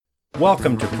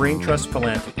Welcome to Brain Trust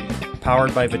Philanthropy,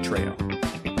 powered by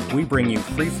Vitreo. We bring you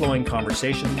free-flowing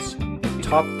conversations with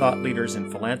top thought leaders in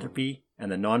philanthropy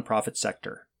and the nonprofit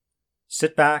sector.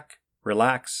 Sit back,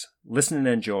 relax, listen and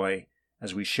enjoy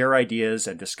as we share ideas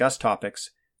and discuss topics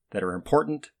that are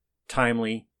important,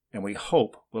 timely, and we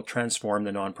hope will transform the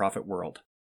nonprofit world.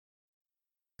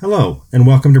 Hello, and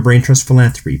welcome to Brain Trust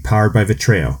Philanthropy, powered by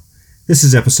Vitreo. This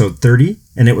is episode 30,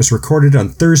 and it was recorded on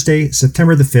Thursday,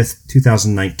 September the 5th,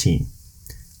 2019.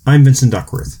 I'm Vincent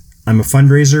Duckworth. I'm a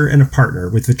fundraiser and a partner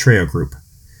with Vitreo Group.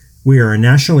 We are a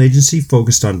national agency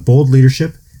focused on bold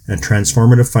leadership and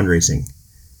transformative fundraising.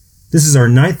 This is our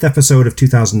 9th episode of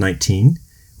 2019.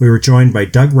 We were joined by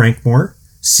Doug Rankmore,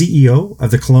 CEO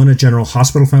of the Kelowna General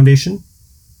Hospital Foundation,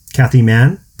 Kathy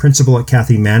Mann, Principal at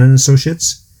Kathy Mann &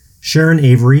 Associates, Sharon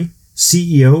Avery,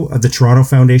 CEO of the Toronto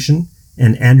Foundation,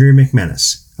 and Andrea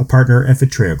McManus, a partner at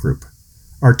Vitreo Group.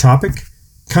 Our topic,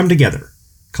 Come Together,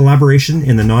 Collaboration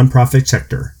in the Nonprofit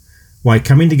Sector, Why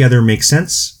Coming Together Makes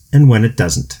Sense and When It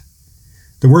Doesn't.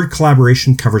 The word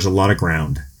collaboration covers a lot of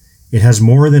ground. It has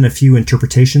more than a few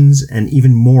interpretations and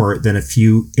even more than a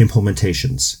few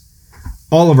implementations.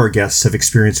 All of our guests have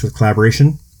experience with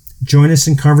collaboration. Join us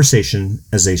in conversation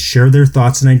as they share their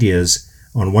thoughts and ideas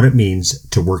on what it means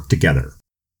to work together.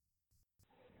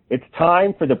 It's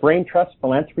time for the Brain Trust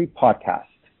Philanthropy Podcast.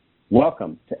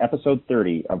 Welcome to episode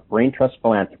 30 of Brain Trust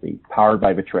Philanthropy, powered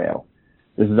by Vitreo.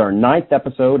 This is our 9th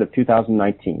episode of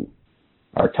 2019.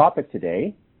 Our topic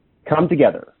today, Come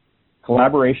Together,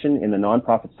 Collaboration in the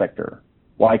Nonprofit Sector,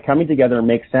 Why Coming Together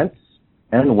Makes Sense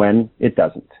and When It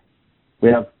Doesn't. We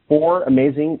have 4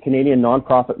 amazing Canadian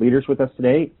nonprofit leaders with us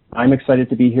today. I'm excited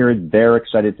to be here. They're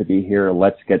excited to be here.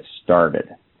 Let's get started.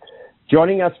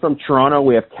 Joining us from Toronto,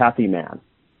 we have Kathy Mann.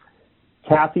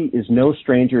 Kathy is no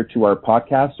stranger to our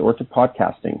podcast or to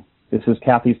podcasting. This is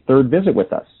Kathy's 3rd visit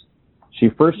with us. She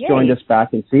first joined us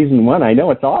back in season 1. I know,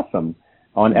 it's awesome.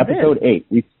 On episode 8,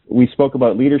 we spoke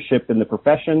about leadership in the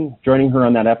profession. Joining her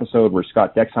on that episode were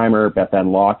Scott Dexheimer, Beth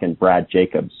Ann Locke, and Brad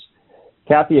Jacobs.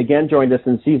 Kathy again joined us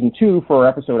in season 2 for our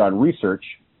episode on research.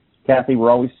 Kathy,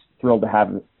 we're always thrilled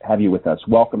to have you with us.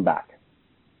 Welcome back.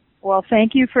 Well,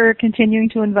 thank you for continuing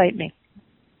to invite me.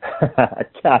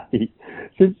 Kathy,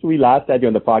 since we last had you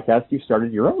on the podcast, you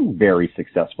started your own very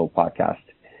successful podcast.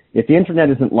 If the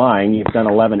internet isn't lying, you've done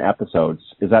 11 episodes.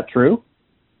 Is that true?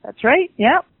 That's right,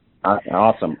 yeah.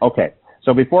 Awesome. Okay.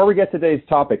 So before we get to today's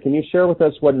topic, can you share with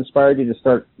us what inspired you to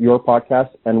start your podcast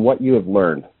and what you have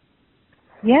learned?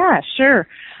 Yeah, sure.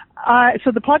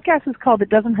 So the podcast is called It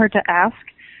Doesn't Hurt to Ask.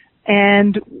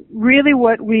 And really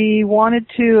what we wanted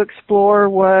to explore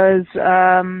was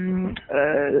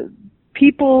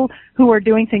people who are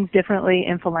doing things differently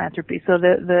in philanthropy. So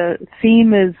the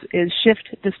theme is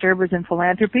Shift Disturbers in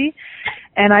Philanthropy.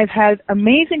 And I've had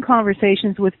amazing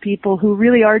conversations with people who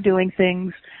really are doing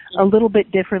things a little bit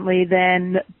differently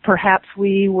than perhaps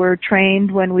we were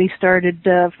trained when we started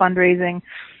fundraising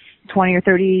 20 or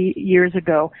 30 years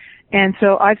ago. And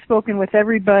so I've spoken with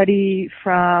everybody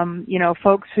from,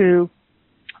 folks who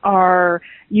are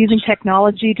using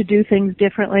technology to do things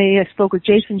differently. I spoke with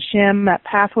Jason Shim at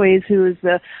Pathways, who is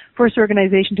the first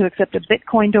organization to accept a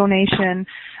Bitcoin donation,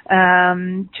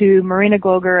 to Marina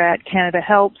Gloger at Canada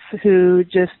Helps, who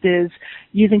just is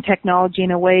using technology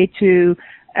in a way to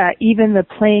even the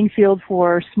playing field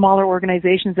for smaller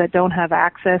organizations that don't have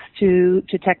access to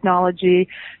technology,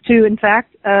 to, in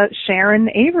fact, Sharon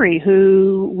Avery,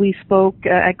 who we spoke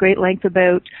at great length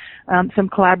about some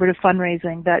collaborative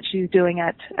fundraising that she's doing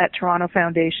at Toronto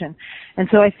Foundation. And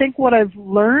so I think what I've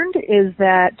learned is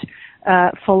that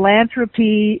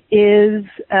philanthropy is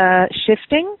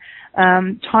shifting.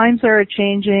 Times are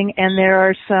changing, and there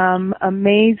are some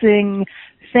amazing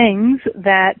things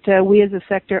that we as a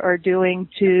sector are doing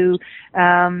to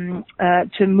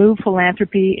move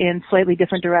philanthropy in slightly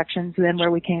different directions than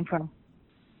where we came from.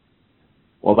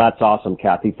 Well, that's awesome,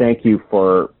 Kathy. Thank you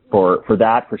for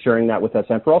that, for sharing that with us,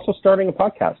 and for also starting a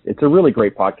podcast. It's a really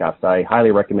great podcast. I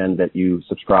highly recommend that you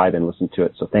subscribe and listen to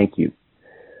it, so thank you.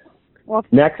 Well,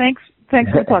 next. Thanks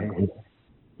for the plug.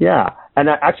 Yeah, and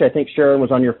actually, I think Sharon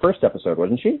was on your first episode,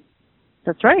 wasn't she?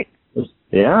 That's right.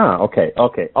 Yeah, okay.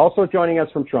 Also joining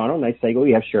us from Toronto, nice segue,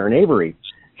 we have Sharon Avery.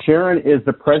 Sharon is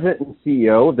the president and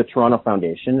CEO of the Toronto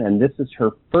Foundation, and this is her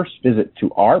first visit to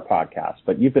our podcast,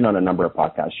 but you've been on a number of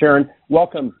podcasts. Sharon,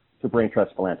 welcome to Brain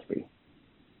Trust Philanthropy.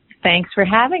 Thanks for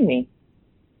having me.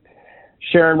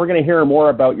 Sharon, we're going to hear more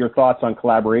about your thoughts on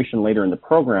collaboration later in the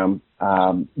program.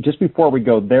 Just before we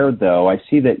go there, though, I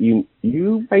see that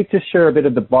you might just share a bit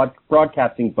of the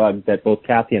broadcasting bug that both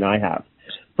Kathy and I have.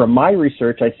 From my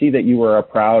research, I see that you were a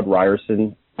proud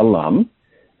Ryerson alum,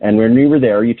 And when we were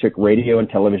there, you took radio and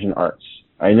television arts.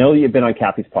 I know that you've been on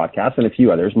Kathy's podcast and a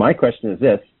few others. My question is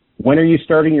this: when are you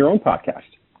starting your own podcast?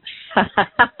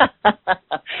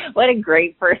 What a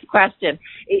great first question.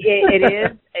 It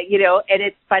is, and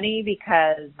it's funny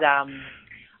because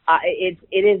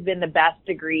it has been the best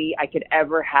degree I could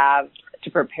ever have to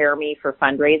prepare me for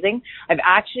fundraising. I've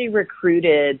actually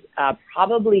recruited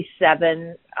probably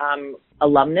 7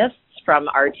 alumnus from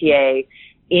RTA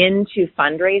into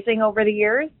fundraising over the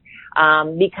years.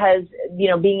 Because,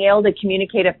 being able to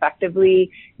communicate effectively,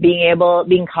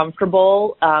 being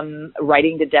comfortable,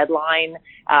 writing the deadline,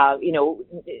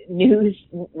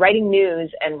 writing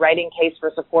news and writing case for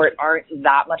support aren't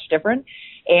that much different.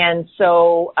 And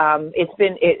so,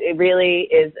 it really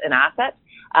is an asset.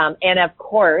 And of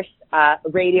course,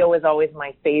 radio is always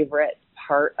my favorite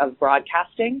part of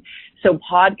broadcasting. So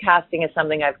podcasting is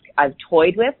something I've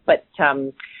toyed with, but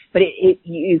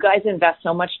you guys invest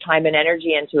so much time and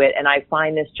energy into it, and I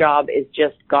find this job is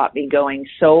just got me going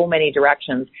so many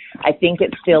directions. I think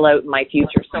it's still out in my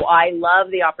future. So I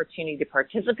love the opportunity to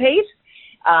participate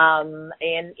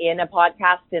in a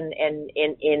podcast and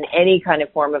in any kind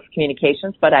of form of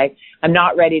communications, but I'm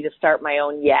not ready to start my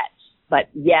own yet, but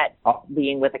yet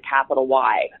being with a capital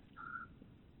Y.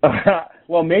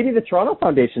 Well, maybe the Toronto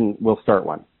Foundation will start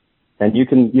one, and you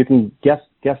can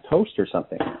guest host or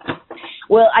something.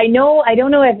 Well, I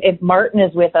don't know if Martin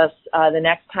is with us the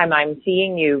next time I'm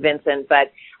seeing you, Vincent,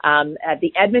 but at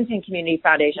the Edmonton Community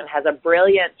Foundation has a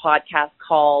brilliant podcast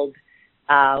called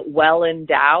Well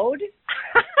Endowed.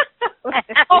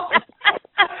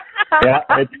 Yeah,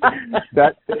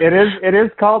 it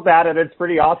is called that, and it's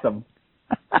pretty awesome.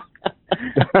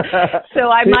 So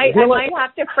I might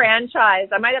have to franchise.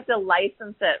 I might have to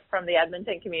license it from the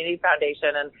Edmonton Community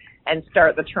Foundation and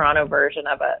start the Toronto version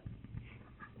of it.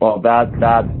 Well, that's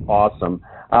awesome.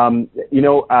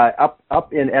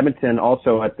 Up in Edmonton,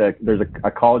 also there's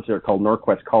a college there called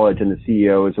Norquest College, and the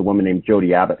CEO is a woman named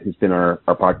Jody Abbott, who's been on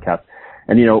our podcast.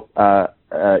 And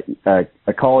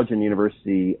a college and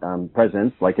university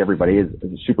presidents, like everybody, is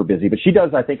super busy. But she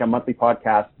does, I think, a monthly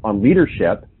podcast on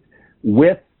leadership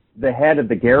with the head of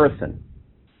the garrison.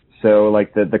 So,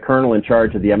 like the colonel in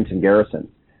charge of the Edmonton Garrison.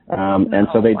 And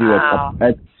so they do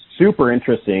a super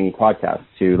interesting podcast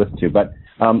to listen to. But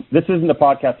this isn't a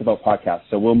podcast about podcasts,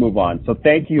 so we'll move on. So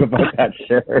thank you about that,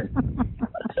 Sharon.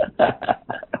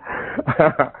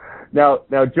 Now,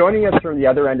 joining us from the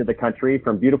other end of the country,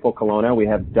 from beautiful Kelowna, we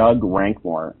have Doug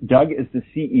Rankmore. Doug is the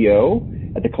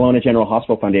CEO at the Kelowna General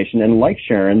Hospital Foundation, and like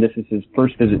Sharon, this is his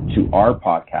first visit to our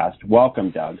podcast. Welcome,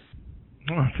 Doug.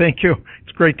 Oh, thank you.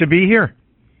 It's great to be here.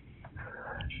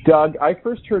 Doug, I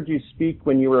first heard you speak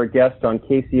when you were a guest on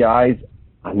KCI's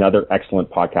another excellent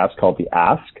podcast called The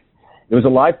Ask. It was a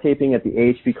live taping at the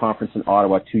AHP conference in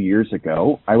Ottawa 2 years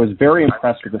ago. I was very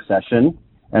impressed with the session,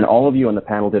 and all of you on the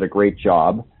panel did a great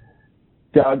job.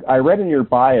 Doug, I read in your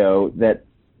bio that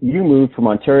you moved from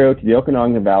Ontario to the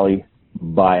Okanagan Valley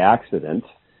by accident,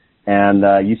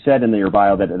 and you said in your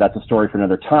bio that that's a story for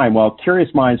another time. Well,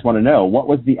 curious minds want to know, what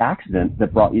was the accident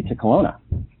that brought you to Kelowna?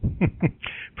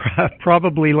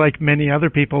 Probably like many other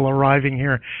people arriving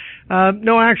here.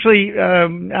 No, actually,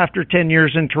 after 10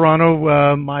 years in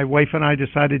Toronto, my wife and I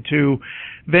decided to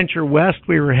venture west.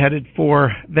 We were headed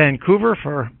for Vancouver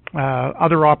for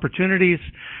other opportunities.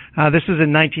 This is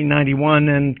in 1991,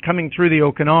 and coming through the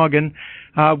Okanagan,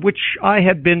 which I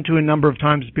had been to a number of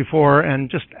times before and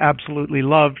just absolutely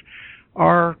loved,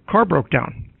 our car broke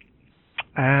down.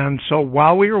 And so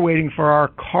while we were waiting for our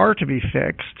car to be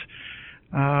fixed,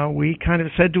 we kind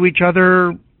of said to each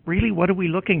other, really, what are we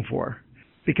looking for?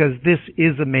 Because this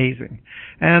is amazing.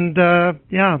 And,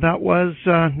 that was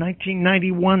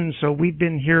 1991, so we've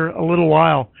been here a little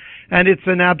while. And it's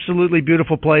an absolutely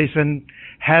beautiful place and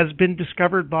has been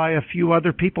discovered by a few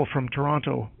other people from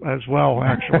Toronto as well,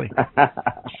 actually.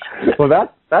 Well,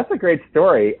 that's a great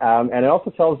story. And it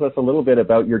also tells us a little bit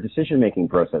about your decision-making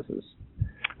processes,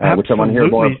 which I want to hear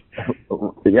more.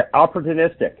 Yeah,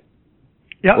 opportunistic.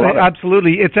 Yeah,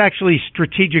 absolutely. It's actually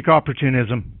strategic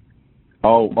opportunism.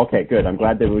 Oh, okay, good. I'm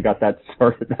glad that we got that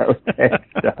sorted out. Thanks,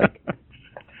 Doug.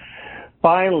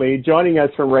 Finally, joining us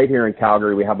from right here in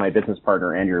Calgary, we have my business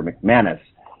partner, Andrea McManus.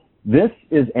 This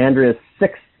is Andrea's 6th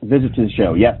visit to the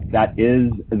show. Yes, that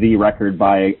is the record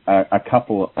by a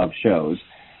couple of shows.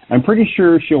 I'm pretty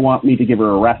sure she'll want me to give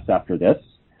her a rest after this.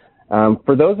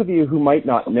 For those of you who might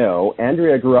not know,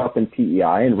 Andrea grew up in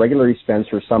PEI and regularly spends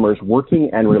her summers working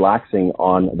and relaxing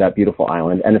on that beautiful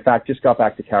island, and in fact just got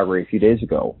back to Calgary a few days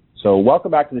ago. So welcome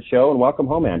back to the show and welcome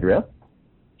home, Andrea.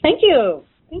 Thank you.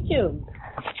 Thank you.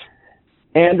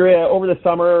 Andrea, over the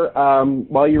summer,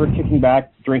 while you were kicking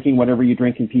back, drinking whatever you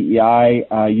drink in PEI,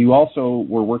 you also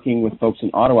were working with folks in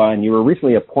Ottawa, and you were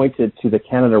recently appointed to the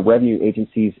Canada Revenue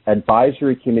Agency's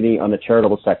Advisory Committee on the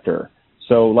Charitable Sector.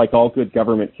 So, like all good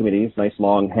government committees, nice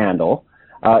long handle.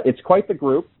 It's quite the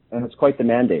group, and it's quite the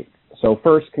mandate. So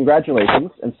first,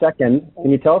 congratulations. And second,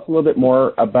 can you tell us a little bit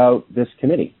more about this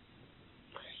committee?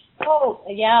 Oh,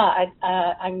 yeah,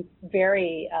 I'm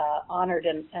very honored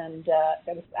and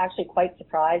I was actually quite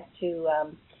surprised to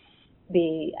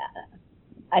be,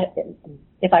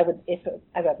 if I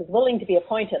was willing to be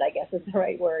appointed, I guess is the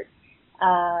right word.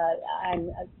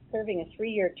 I'm serving a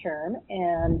 3-year term,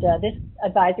 and this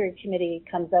advisory committee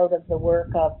comes out of the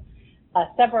work of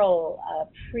several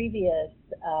previous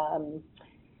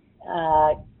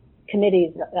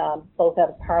committees, both out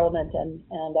of Parliament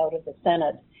and out of the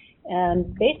Senate.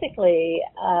 And basically,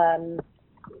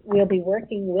 we'll be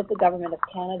working with the Government of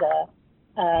Canada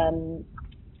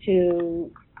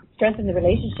to strengthen the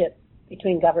relationship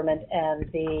between government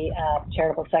and the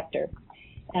charitable sector.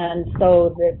 And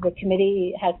so the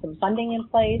committee has some funding in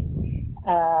place.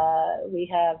 We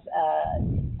have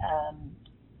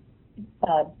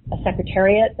a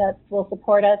secretariat that will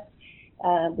support us.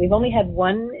 We've only had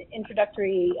one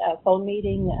introductory phone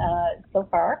meeting so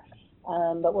far.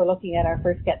 But we're looking at our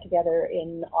first get-together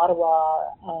in Ottawa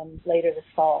later this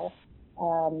fall.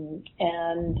 I'm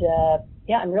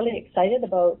really excited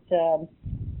about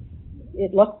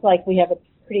it. Looks like we have a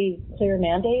pretty clear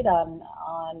mandate on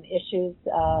issues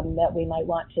that we might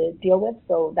want to deal with.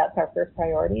 So that's our first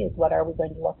priority, is what are we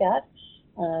going to look at.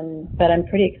 But I'm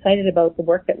pretty excited about the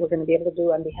work that we're going to be able to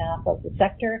do on behalf of the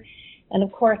sector, and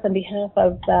of course on behalf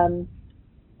of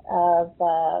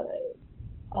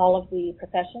all of the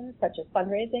professions, such as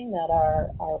fundraising, that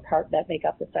are part that make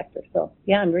up the sector. So,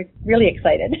 yeah, I'm really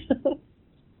excited.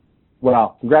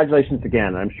 Well, congratulations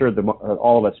again. I'm sure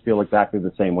all of us feel exactly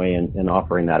the same way in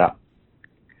offering that up.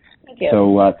 Thank you.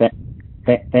 So,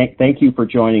 thank you for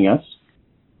joining us.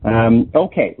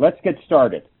 Okay, let's get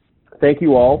started. Thank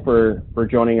you all for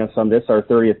joining us on this, our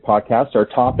 30th podcast. Our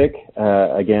topic,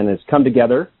 again, is Come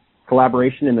Together,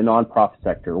 Collaboration in the Nonprofit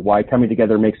Sector, why coming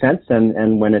together makes sense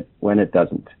and when it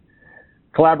doesn't.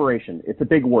 Collaboration, it's a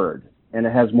big word, and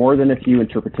it has more than a few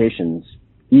interpretations.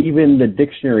 Even the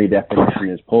dictionary definition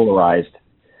is polarized.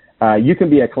 You can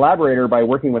be a collaborator by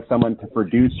working with someone to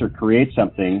produce or create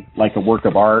something like a work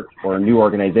of art or a new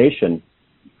organization.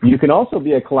 You can also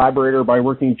be a collaborator by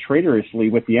working traitorously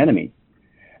with the enemy.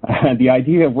 The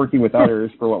idea of working with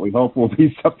others for what we hope will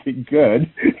be something good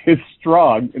is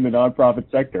strong in the nonprofit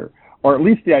sector, or at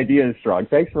least the idea is strong.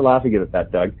 Thanks for laughing at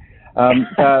that, Doug.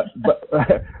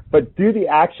 But do the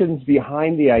actions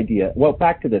behind the idea, well,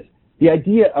 back to this. The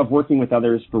idea of working with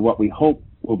others for what we hope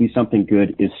will be something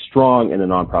good is strong in the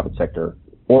nonprofit sector,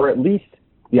 or at least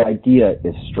the idea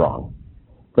is strong.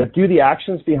 But do the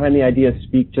actions behind the idea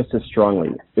speak just as strongly?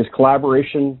 Is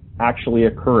collaboration actually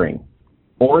occurring?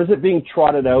 Or is it being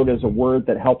trotted out as a word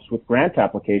that helps with grant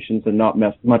applications and not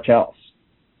much else?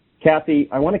 Kathy,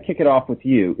 I want to kick it off with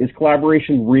you. Is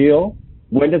collaboration real?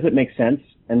 When does it make sense?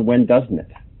 And when doesn't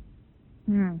it?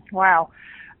 Wow.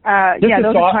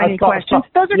 Those are tiny questions.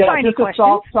 Those are tiny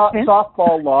questions.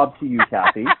 Softball lob to you,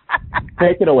 Kathy.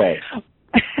 Take it away.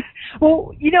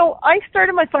 Well, I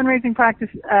started my fundraising practice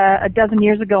a dozen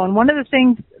years ago, and one of the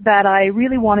things that I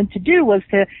really wanted to do was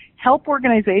to help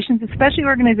organizations, especially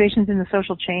organizations in the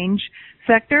social change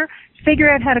sector, figure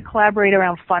out how to collaborate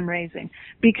around fundraising,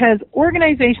 because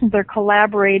organizations are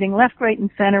collaborating left, right,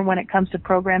 and center when it comes to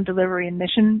program delivery and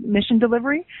mission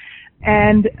delivery.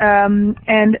 And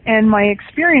my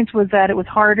experience was that it was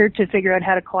harder to figure out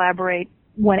how to collaborate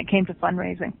when it came to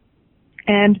fundraising.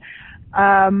 And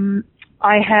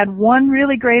I had one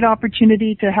really great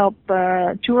opportunity to help 2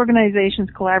 organizations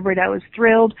collaborate. I was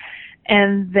thrilled.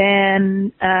 And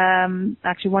then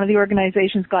actually one of the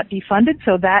organizations got defunded,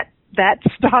 so that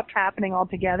stopped happening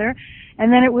altogether.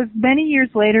 And then it was many years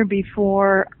later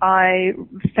before I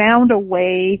found a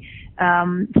way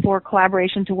for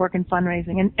collaboration to work in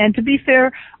fundraising. And to be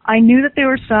fair, I knew that there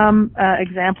were some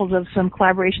examples of some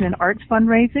collaboration in arts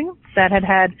fundraising that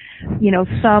had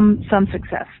some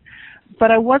success. But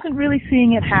I wasn't really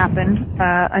seeing it happen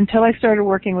until I started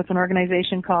working with an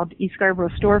organization called East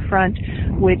Scarborough Storefront,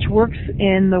 which works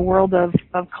in the world of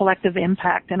collective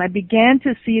impact. And I began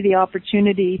to see the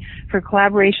opportunity for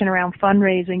collaboration around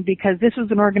fundraising, because this was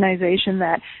an organization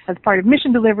that, as part of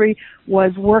mission delivery,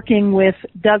 was working with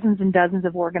dozens and dozens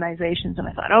of organizations. And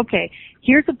I thought, okay,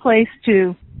 here's a place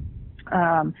to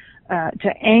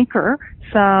anchor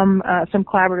some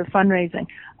collaborative fundraising.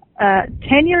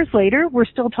 10 years later, we're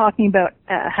still talking about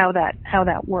how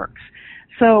that works.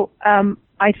 So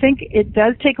I think it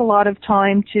does take a lot of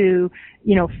time to,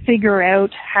 figure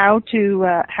out how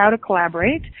to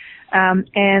collaborate.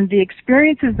 And the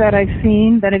experiences that I've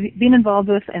seen, that I've been involved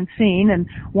with and seen, and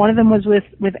one of them was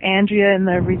with Andrea in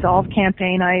the Resolve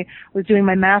campaign. I was doing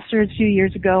my master's a few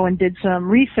years ago and did some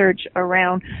research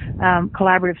around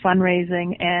collaborative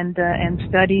fundraising and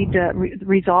studied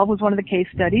Resolve was one of the case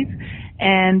studies,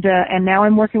 and now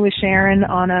I'm working with Sharon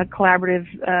on a collaborative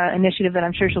initiative that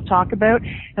I'm sure she'll talk about.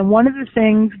 And one of the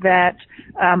things that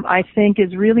I think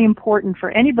is really important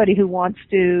for anybody who wants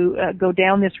to go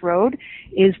down this road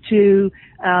is to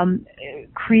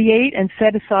create and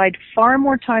set aside far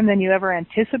more time than you ever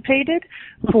anticipated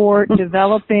for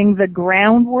developing the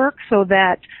groundwork so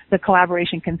that the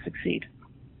collaboration can succeed.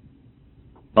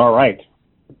 All right.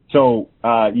 So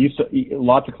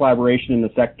lots of collaboration in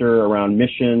the sector around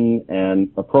mission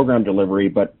and program delivery,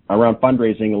 but around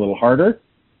fundraising a little harder.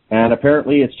 And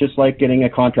apparently it's just like getting a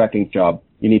contracting job.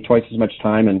 You need twice as much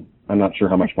time, and I'm not sure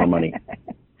how much more money.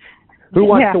 Who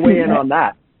wants to weigh in on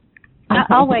that?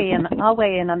 I'll weigh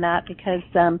in on that because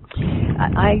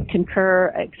I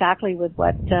concur exactly with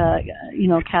what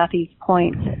Kathy's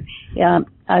point.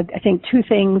 I think two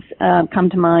things come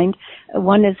to mind.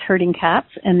 One is herding cats,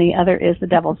 and the other is the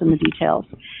devil's in the details.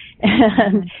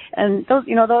 And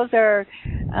those are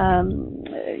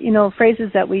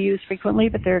phrases that we use frequently,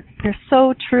 but they're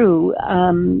so true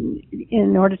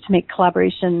in order to make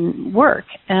collaboration work.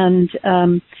 And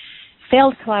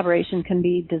failed collaboration can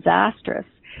be disastrous.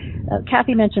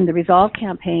 Kathy mentioned the Resolve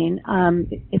campaign.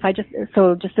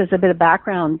 Just as a bit of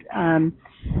background,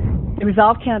 the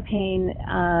Resolve campaign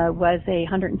was a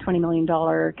 $120 million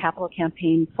capital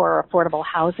campaign for affordable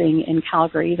housing in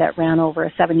Calgary that ran over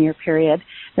a 7-year period.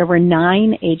 There were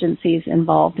 9 agencies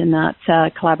involved in that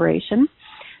collaboration,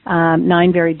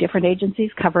 9 very different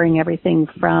agencies covering everything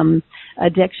from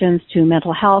addictions to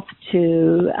mental health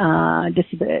to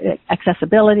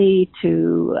accessibility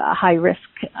to high risk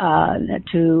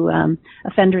to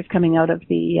offenders coming out of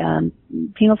the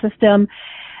penal system,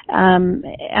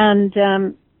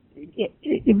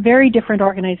 very different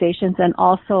organizations, and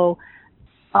also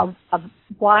a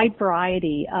wide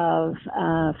variety of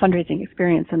fundraising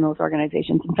experience in those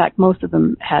organizations. In fact, most of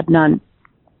them had none.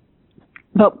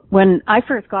 But when I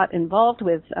first got involved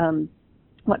with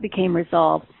what became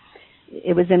Resolve,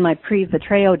 it was in my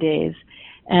pre-Vitreo days,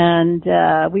 and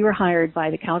we were hired by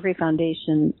the Calgary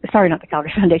Foundation, the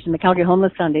Calgary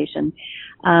Homeless Foundation,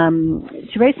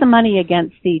 to raise some money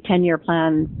against the 10-year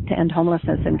plan to end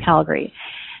homelessness in Calgary.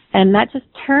 And that just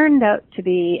turned out to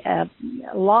be a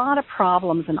lot of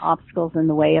problems and obstacles in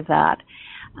the way of that.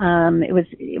 It was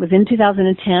in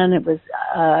 2010. It was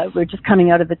we're just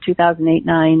coming out of the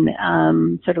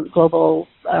 2008-9 sort of global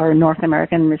or North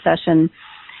American recession,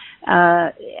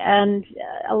 and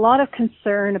a lot of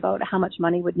concern about how much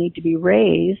money would need to be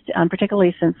raised,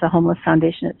 particularly since the Homeless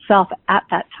Foundation itself at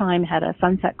that time had a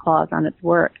sunset clause on its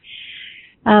work.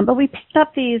 But we picked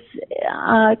up these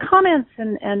comments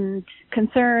and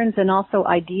concerns and also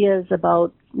ideas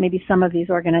about maybe some of these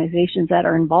organizations that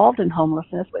are involved in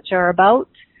homelessness, which are about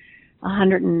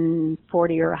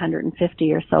 140 or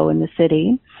 150 or so in the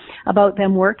city, about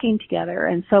them working together.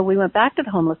 And so we went back to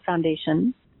the Homeless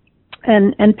Foundation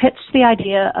and pitched the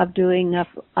idea of doing a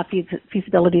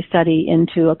feasibility study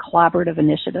into a collaborative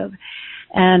initiative.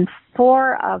 And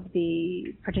 4 of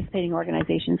the participating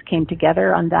organizations came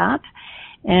together on that.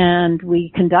 And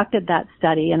we conducted that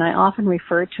study, and I often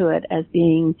refer to it as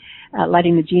being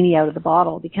letting the genie out of the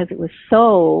bottle, because it was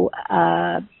so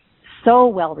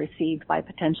well received by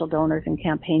potential donors and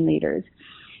campaign leaders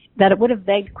that it would have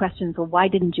begged questions, well, why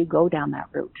didn't you go down that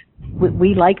route?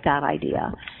 We like that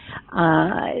idea.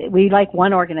 We like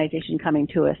one organization coming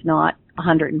to us, not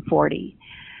 140.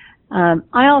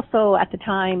 I also, at the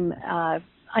time, I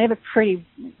have a pretty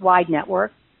wide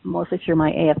network, mostly through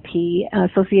my AFP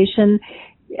association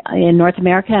in North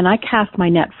America, and I cast my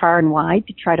net far and wide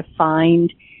to try to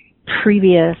find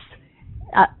previous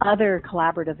other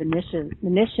collaborative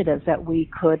initiatives that we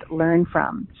could learn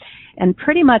from. And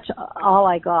pretty much all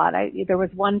I got, there was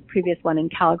one previous one in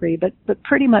Calgary, but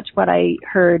pretty much what I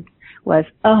heard was,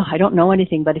 oh, I don't know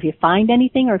anything, but if you find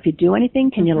anything or if you do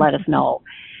anything, can you let us know?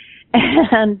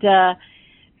 And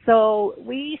so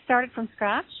we started from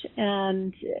scratch,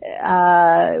 and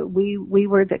we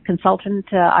were the consultant.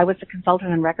 I was the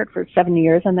consultant on record for 7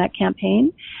 years on that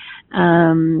campaign.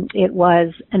 It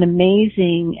was an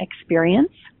amazing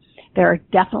experience. There are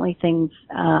definitely things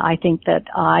I think that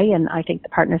I think the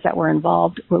partners that were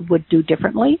involved would do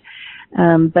differently,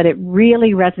 but it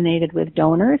really resonated with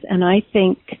donors, and I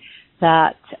think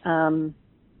that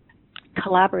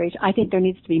collaboration. I think there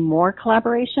needs to be more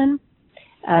collaboration.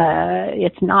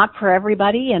 It's not for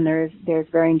everybody, and there's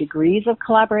varying degrees of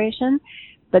collaboration,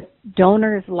 but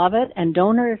donors love it, and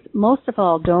most of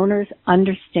all, donors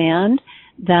understand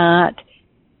that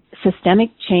systemic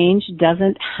change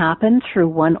doesn't happen through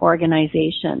one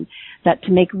organization, that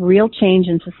to make real change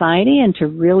in society and to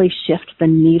really shift the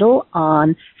needle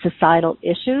on societal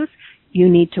issues, you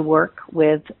need to work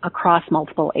across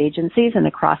multiple agencies and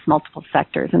across multiple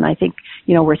sectors. And I think,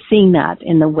 we're seeing that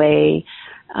in the way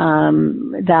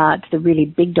that the really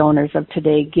big donors of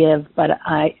today give, but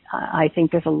I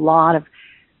think there's a lot of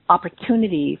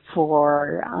opportunity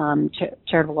for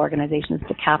charitable organizations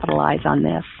to capitalize on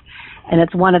this. And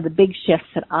it's one of the big shifts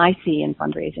that I see in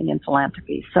fundraising and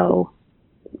philanthropy. So,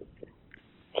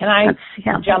 can I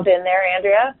jump in there,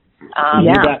 Andrea?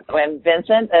 When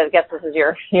Vincent, I guess this is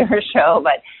your show,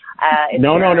 but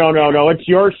No, it's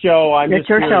your show. I'm just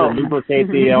here to lubricate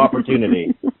the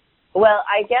opportunity. Well,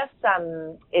 I guess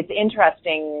it's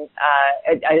interesting.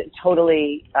 I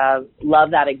totally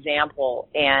love that example,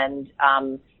 and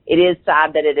it is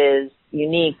sad that it is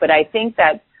unique. But I think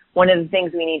that one of the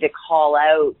things we need to call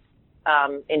out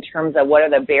in terms of what are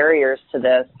the barriers to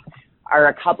this are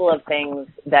a couple of things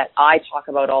that I talk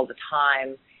about all the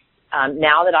time.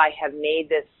 Now that I have made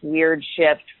this weird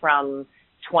shift from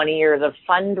 20 years of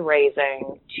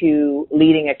fundraising to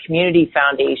leading a community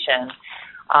foundation,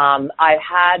 I'm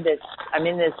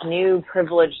in this new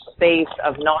privileged space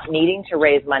of not needing to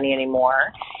raise money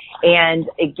anymore. And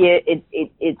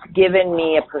it's given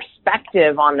me a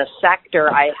perspective on the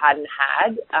sector I hadn't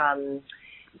had,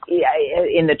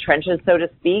 in the trenches, so to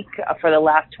speak, for the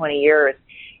last 20 years.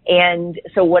 And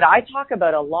so what I talk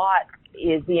about a lot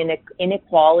is the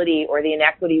inequality or the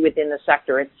inequity within the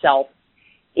sector itself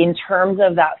in terms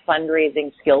of that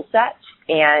fundraising skill set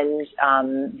and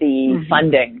the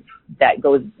funding that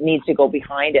needs to go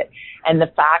behind it. And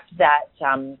the fact that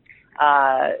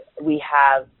we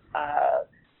have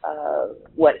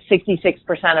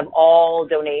 66% of all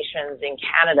donations in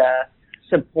Canada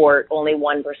support only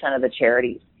 1% of the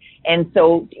charities. And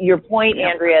so your point,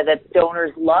 Andrea, that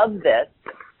donors love this.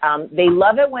 They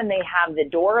love it when they have the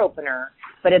door opener,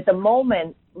 but at the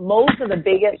moment, most of the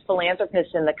biggest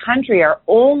philanthropists in the country are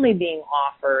only being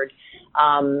offered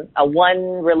a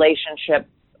one relationship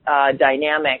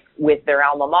dynamic with their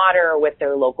alma mater, with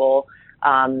their local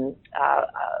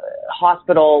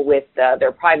hospital, with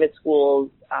their private schools.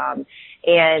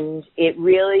 And it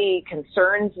really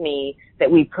concerns me that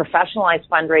we professionalize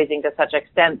fundraising to such an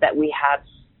extent that we have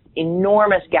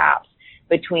enormous gaps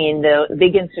between the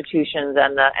big institutions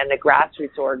and the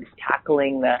grassroots orgs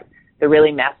tackling the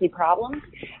really messy problems.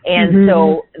 And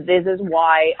so this is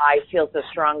why I feel so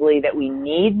strongly that we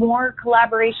need more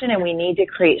collaboration and we need to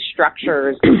create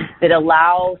structures that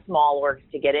allow small orgs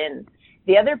to get in.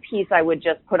 The other piece I would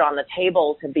just put on the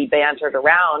table to be bantered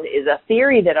around is a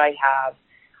theory that I have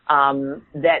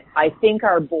that I think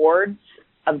our boards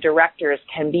of directors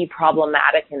can be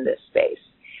problematic in this space.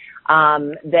 I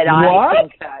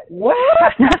think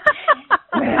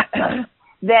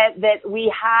that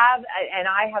we have, and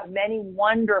I have many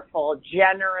wonderful,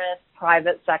 generous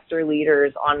private sector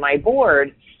leaders on my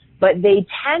board, but they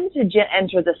tend to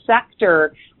enter the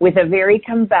sector with a very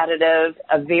competitive,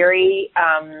 a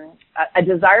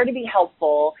desire to be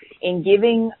helpful in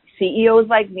giving CEOs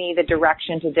like me the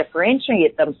direction to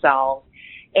differentiate themselves,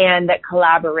 and that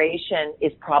collaboration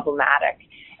is problematic.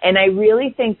 And I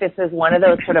really think this is one of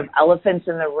those sort of elephants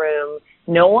in the room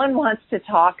no one wants to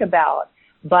talk about,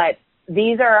 but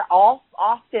these are all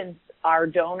often our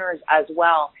donors as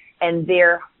well, and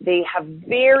they have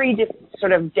very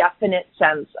sort of definite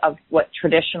sense of what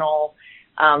traditional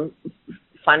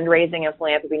fundraising and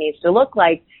philanthropy needs to look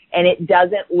like, and it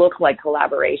doesn't look like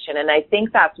collaboration. And I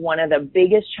think that's one of the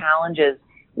biggest challenges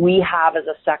we have as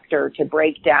a sector to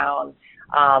break down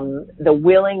the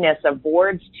willingness of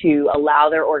boards to allow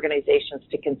their organizations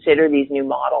to consider these new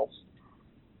models.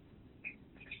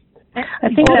 I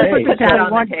think that's that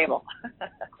on the table.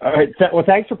 All right. Well,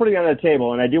 thanks for putting it on the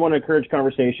table, and I do want to encourage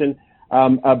conversation.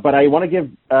 But I want to give,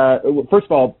 first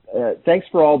of all, thanks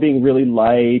for all being really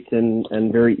light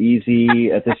and very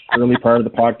easy at this early part of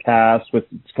the podcast with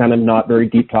kind of not very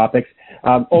deep topics.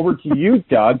 Over to you,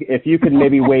 Doug, if you could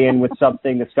maybe weigh in with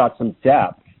something that's got some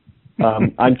depth.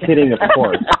 I'm kidding, of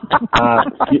course.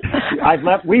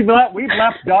 We've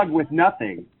left Doug with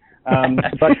nothing.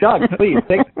 But Doug, please,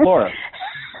 take the floor.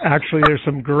 Actually, there's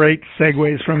some great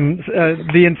segues from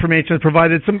the information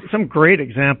provided. Some great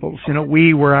examples.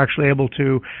 We were actually able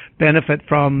to benefit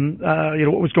from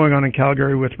what was going on in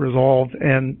Calgary with Resolve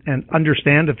and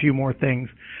understand a few more things.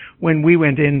 When we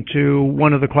went into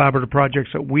one of the collaborative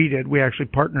projects that we did, we actually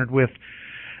partnered with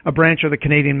a branch of the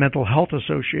Canadian Mental Health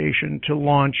Association to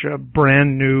launch a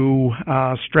brand new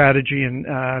strategy and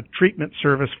treatment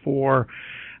service for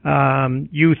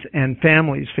youth and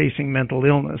families facing mental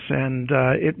illness. And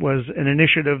it was an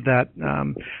initiative that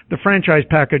the franchise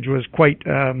package was quite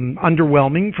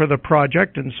underwhelming for the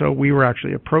project, and so we were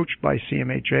actually approached by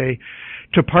CMHA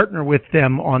to partner with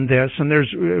them on this. And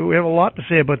we have a lot to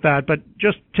say about that, but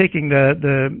just taking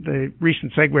the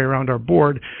recent segue around our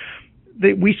board,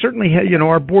 we certainly had,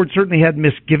 our board certainly had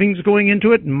misgivings going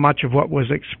into it, and much of what was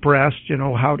expressed,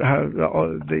 how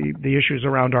the issues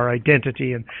around our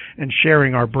identity and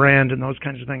sharing our brand and those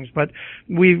kinds of things. But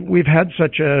we've had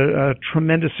such a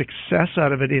tremendous success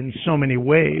out of it in so many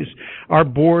ways. Our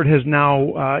board has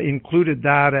now included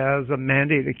that as a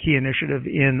mandate, a key initiative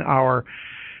in our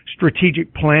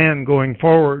strategic plan going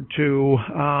forward to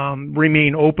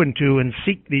remain open to and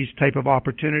seek these type of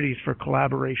opportunities for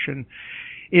collaboration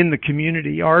in the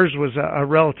community. Ours was a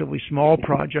relatively small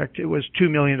project. It was $2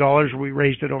 million. We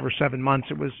raised it over 7 months.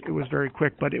 It was very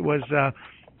quick, but it was,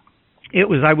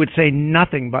 I would say,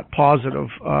 nothing but positive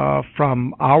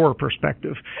from our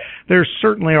perspective. There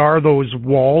certainly are those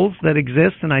walls that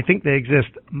exist, and I think they exist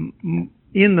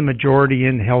in the majority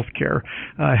in healthcare,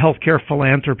 healthcare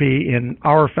philanthropy in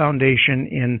our foundation,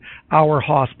 in our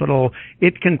hospital.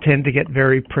 It can tend to get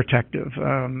very protective.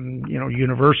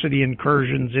 University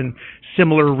incursions in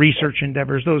similar research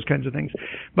endeavors, those kinds of things.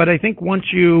 But I think once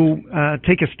you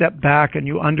take a step back and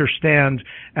you understand,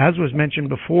 as was mentioned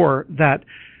before, that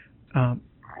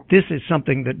this is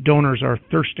something that donors are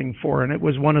thirsting for, and it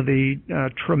was one of the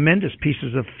tremendous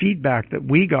pieces of feedback that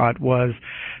we got was,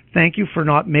 thank you for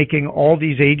not making all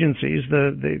these agencies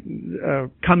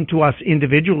come to us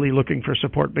individually looking for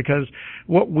support, because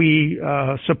what we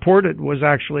supported was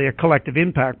actually a collective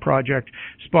impact project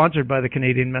sponsored by the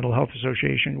Canadian Mental Health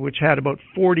Association, which had about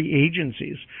 40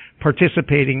 agencies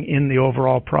participating in the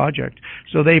overall project.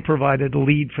 So they provided a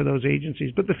lead for those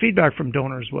agencies. But the feedback from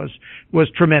donors was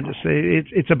tremendous.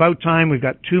 It's about time. We've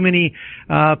got too many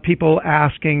people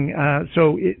asking.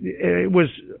 So it was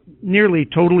nearly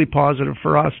totally positive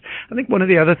for us. I think one of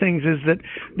the other things is that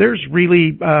there's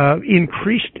really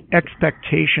increased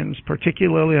expectations,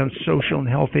 particularly on social and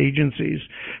health agencies,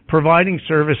 providing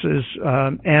services,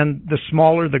 and the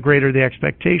smaller, the greater the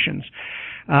expectations,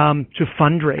 to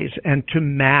fundraise and to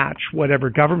match whatever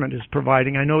government is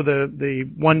providing. I know the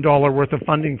 $1 worth of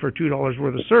funding for $2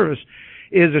 worth of service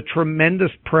is a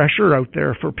tremendous pressure out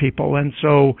there for people. And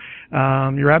so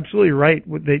you're absolutely right.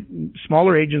 The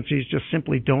smaller agencies just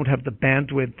simply don't have the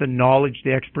bandwidth, the knowledge,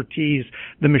 the expertise,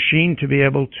 the machine to be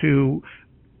able to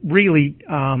really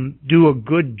do a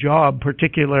good job,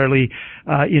 particularly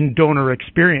in donor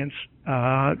experience,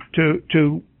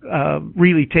 to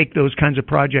really take those kinds of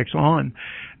projects on.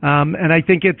 And I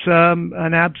think it's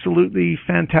an absolutely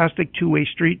fantastic two-way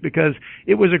street, because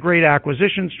it was a great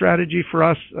acquisition strategy for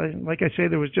us. Like I say,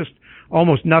 there was just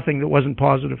almost nothing that wasn't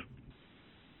positive.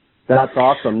 That's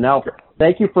awesome. Now,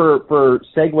 thank you for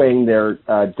segueing there,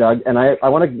 Doug. And I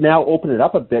want to now open it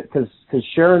up a bit, because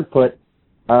Sharon put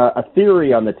a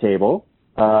theory on the table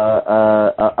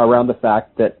around the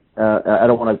fact that, I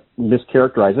don't want to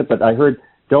mischaracterize it, but I heard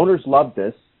donors love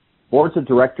this. Boards of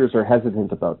directors are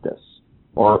hesitant about this,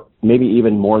 or maybe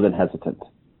even more than hesitant.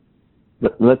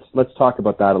 Let's talk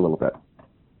about that a little bit.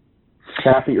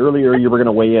 Kathy, earlier you were going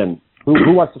to weigh in.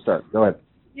 Who wants to start? Go ahead.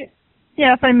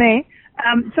 Yeah, if I may.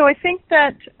 So I think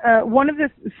that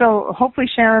so hopefully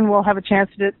Sharon will have a chance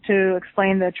to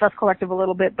explain the Trust Collective a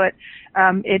little bit, but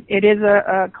it is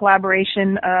a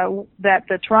collaboration that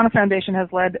the Toronto Foundation has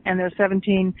led, and there's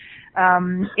 17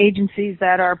 agencies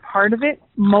that are part of it,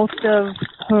 most of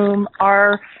whom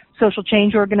are social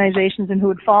change organizations and who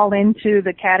would fall into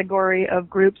the category of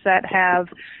groups that have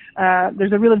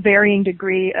there's a really varying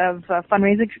degree of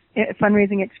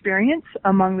fundraising experience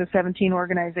among the 17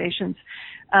 organizations.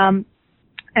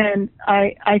 And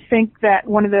I think that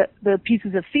one of the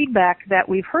pieces of feedback that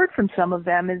we've heard from some of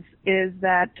them is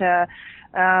that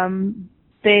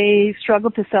they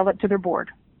struggle to sell it to their board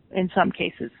in some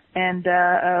cases, and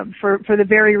for the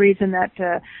very reason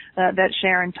that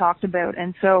Sharon talked about.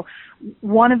 And so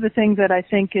one of the things that I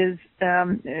think is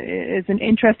an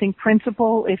interesting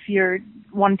principle if you're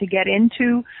wanting to get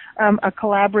into a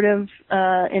collaborative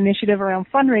initiative around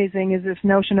fundraising is this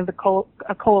notion of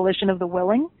a coalition of the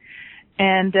willing.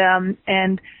 And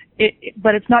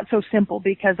but it's not so simple,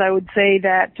 because I would say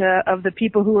that of the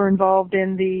people who are involved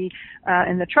in the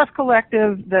Trust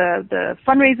Collective, the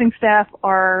fundraising staff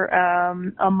are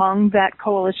among that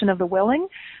coalition of the willing,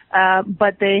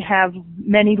 but they have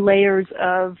many layers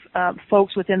of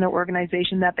folks within their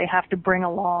organization that they have to bring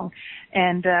along,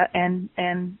 and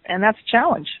that's a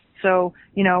challenge. So,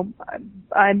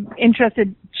 I'm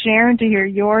interested, Sharon, to hear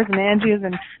yours and Angie's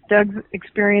and Doug's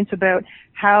experience about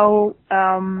how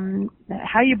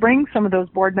you bring some of those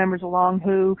board members along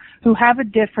who have a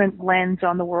different lens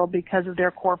on the world because of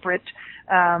their corporate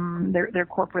their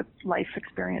corporate life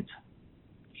experience.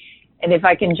 And if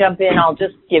I can jump in, I'll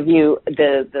just give you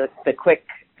the quick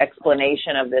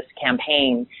explanation of this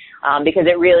campaign, because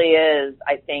it really is,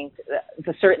 I think,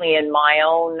 certainly in my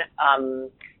own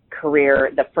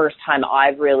career, the first time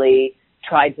I've really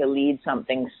tried to lead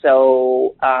something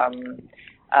so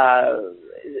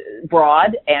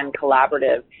broad and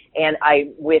collaborative. And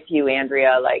with you,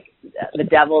 Andrea, like, the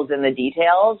devil's in the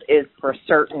details is for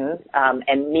certain.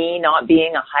 And me not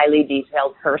being a highly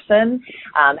detailed person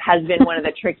has been one of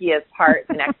the trickiest parts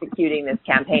in executing this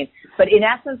campaign. But in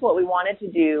essence, what we wanted to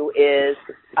do is,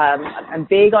 I'm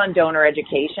big on donor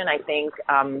education. I think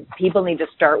people need to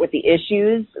start with the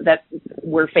issues that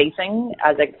we're facing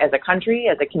as a country,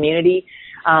 as a community,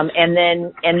 and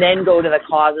then go to the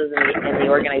causes and the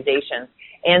organizations.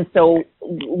 And so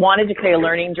wanted to create a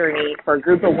learning journey for a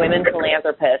group of women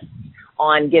philanthropists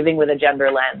on giving with a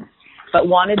gender lens, but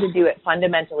wanted to do it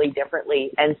fundamentally differently.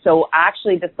 And so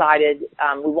actually decided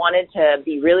we wanted to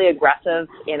be really aggressive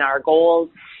in our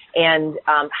goals, and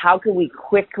how could we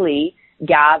quickly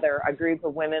gather a group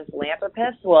of women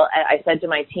philanthropists. Well, I said to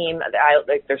my team,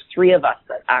 there's 3 of us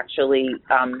that actually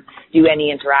do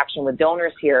any interaction with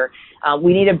donors here.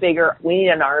 We need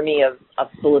an army of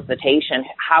solicitation.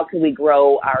 How can we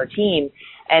grow our team?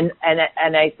 And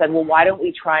I said, well, why don't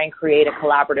we try and create a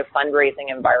collaborative fundraising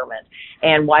environment?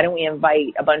 And why don't we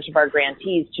invite a bunch of our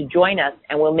grantees to join us,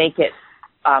 and we'll make it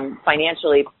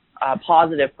financially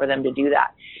positive for them to do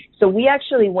that. So we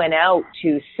actually went out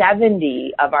to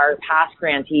 70 of our past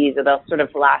grantees of the sort of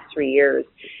last 3 years.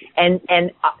 And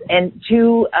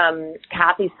to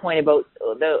Kathy's point about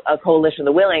a coalition of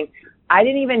the willing, I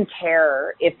didn't even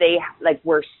care if they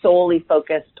were solely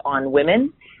focused on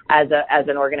women as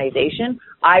an organization.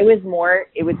 It was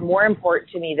more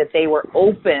important to me that they were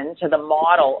open to the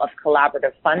model of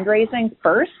collaborative fundraising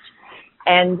first.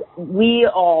 And we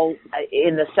all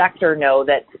in the sector know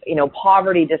that,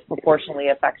 poverty disproportionately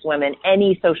affects women.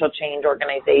 Any social change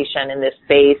organization in this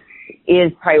space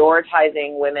is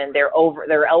prioritizing women. They're over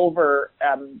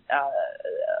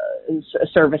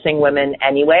servicing women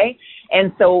anyway.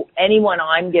 And so anyone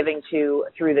I'm giving to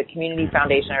through the Community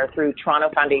Foundation or through Toronto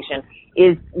Foundation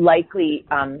is likely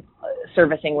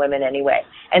servicing women anyway.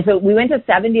 And so we went to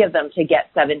 70 of them to get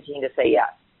 17 to say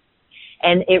yes.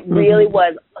 And it really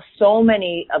was so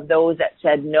many of those that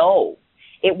said no.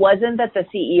 It wasn't that the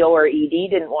CEO or ED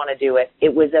didn't want to do it.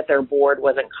 It was that their board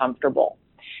wasn't comfortable.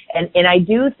 And I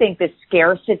do think the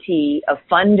scarcity of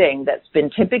funding that's been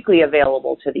typically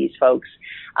available to these folks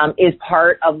is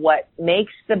part of what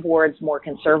makes the boards more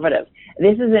conservative.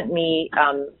 This isn't me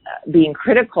being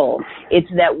critical. It's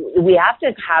that we have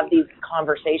to have these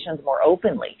conversations more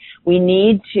openly. We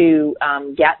need to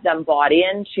get them bought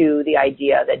into the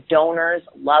idea that donors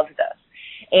love this.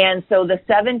 And so the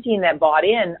 17 that bought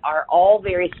in are all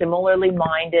very similarly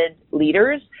minded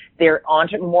leaders. They're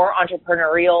more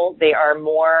entrepreneurial. They are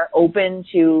more open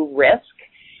to risk.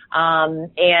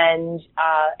 And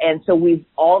so we've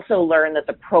also learned that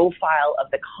the profile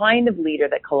of the kind of leader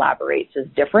that collaborates is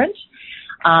different.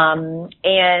 And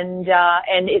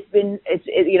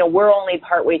we're only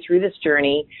partway through this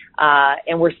journey,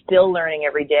 and we're still learning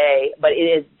every day, but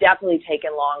it has definitely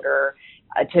taken longer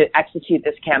to execute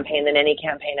this campaign than any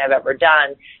campaign I've ever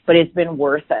done, but it's been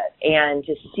worth it. And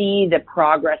to see the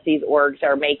progress these orgs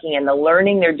are making and the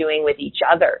learning they're doing with each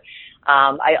other.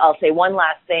 I'll say one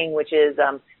last thing, which is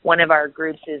one of our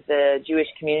groups is the Jewish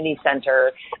Community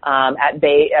Center at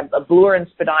Bloor and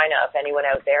Spadina. If anyone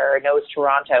out there knows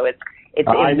Toronto,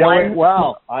 I know it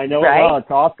well.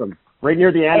 It's awesome. Right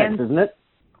near the annex, isn't it?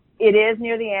 It is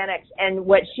near the annex. And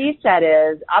what she said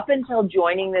is, up until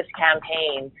joining this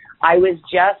campaign, I was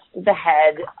just the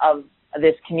head of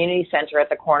this community center at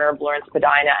the corner of Bloor and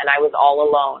Spadina, and I was all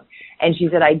alone. And she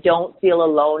said, I don't feel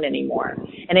alone anymore.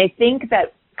 And I think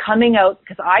that coming out,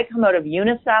 because I come out of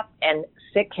UNICEF and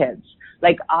Sick Kids,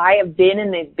 like I have been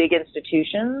in these big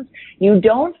institutions, you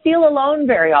don't feel alone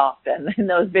very often in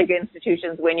those big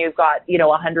institutions when you've got,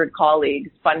 100 colleagues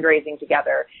fundraising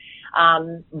together.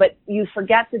 But you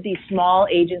forget that these small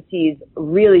agencies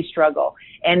really struggle.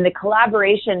 And the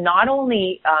collaboration not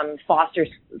only fosters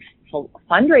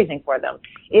fundraising for them,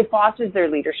 it fosters their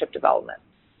leadership development.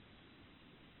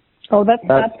 Oh, that's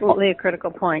absolutely a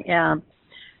critical point, yeah.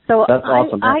 So that's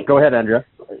awesome. Go ahead, Andrea.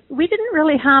 We didn't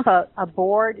really have a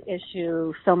board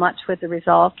issue so much with the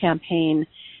Resolve campaign.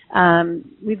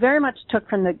 We very much took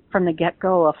from the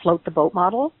get-go a float the boat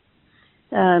model,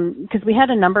 because we had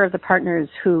a number of the partners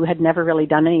who had never really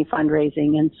done any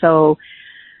fundraising, and so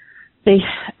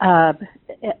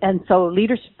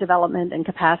leadership development and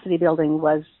capacity building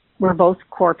were both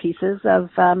core pieces of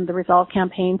the Resolve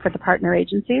campaign for the partner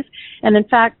agencies. And in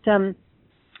fact,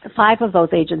 5 of those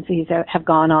agencies have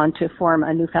gone on to form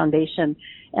a new foundation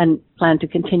and plan to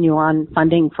continue on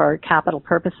funding for capital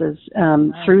purposes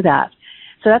through that.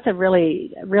 So that's a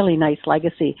really, really nice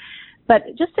legacy.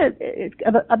 But just a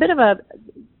bit of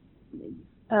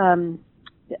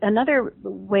another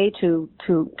way to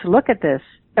look at this,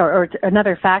 or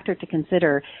another factor to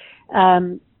consider.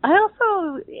 I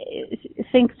also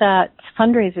think that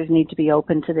fundraisers need to be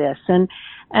open to this.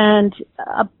 And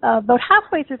about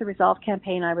halfway through the Resolve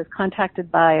campaign, I was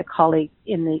contacted by a colleague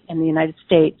in the United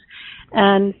States,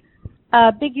 and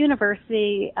a big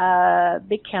university,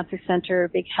 big cancer center,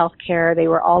 big healthcare, they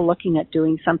were all looking at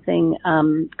doing something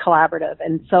collaborative.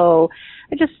 And so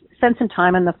I just spent some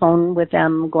time on the phone with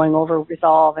them going over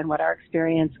Resolve and what our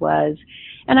experience was.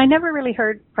 And I never really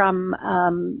heard from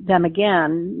them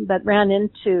again, but ran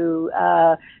into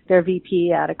their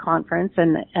VP at a conference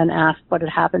and asked what had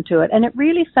happened to it. And it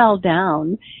really fell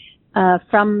down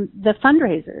from the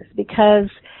fundraisers, because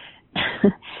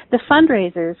the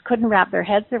fundraisers couldn't wrap their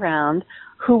heads around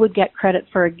who would get credit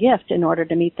for a gift in order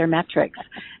to meet their metrics.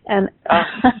 And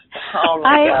oh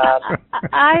my God.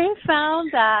 I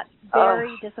found that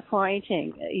very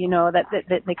disappointing, that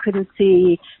they couldn't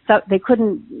see, so they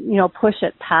couldn't, push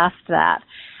it past that.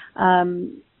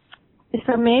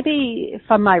 So maybe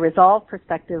from my Resolve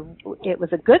perspective, it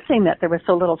was a good thing that there was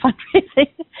so little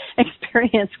fundraising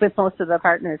experience with most of the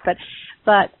partners. But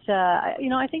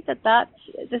I think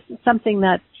this is something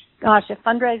that, gosh, if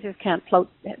fundraisers can't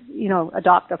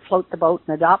adopt a float the boat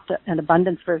and adopt an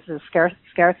abundance versus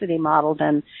scarcity model,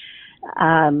 then,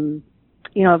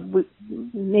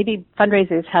 maybe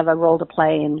fundraisers have a role to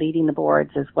play in leading the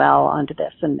boards as well onto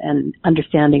this and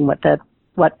understanding what the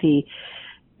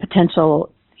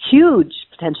huge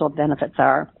potential benefits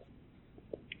are.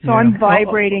 So I'm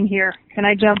vibrating here. Can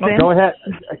I jump in? Go ahead.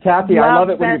 Kathy, I love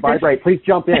it when you vibrate. Please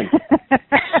jump in.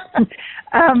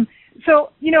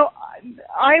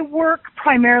 I work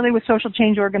primarily with social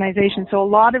change organizations. So a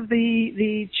lot of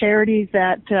the charities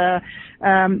that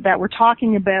we're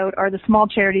talking about are the small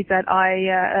charities that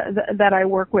I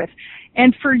work with.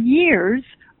 And for years,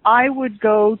 I would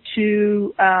go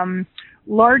to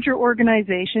larger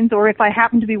organizations, or if I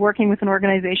happened to be working with an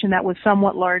organization that was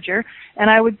somewhat larger,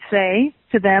 and I would say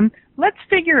to them, let's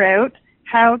figure out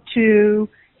how to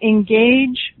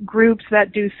engage groups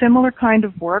that do similar kind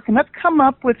of work, and let's come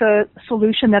up with a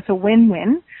solution that's a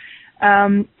win-win,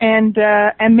 and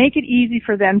make it easy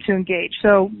for them to engage.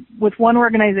 So with one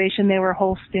organization, they were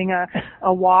hosting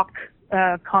a walk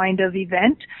kind of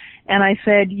event, and I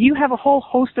said, you have a whole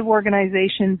host of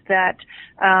organizations that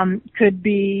could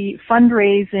be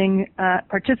fundraising,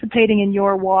 participating in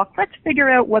your walk. Let's figure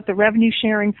out what the revenue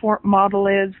sharing model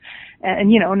is.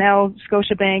 And now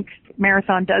Scotiabank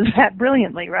Marathon does that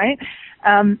brilliantly, right?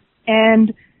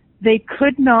 And they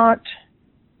couldn't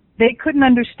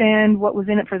understand what was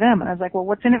in it for them. And I was like, well,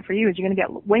 what's in it for you is you're going to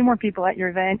get way more people at your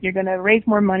event. You're going to raise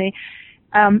more money.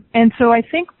 And so I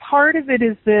think part of it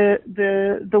is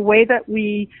the way that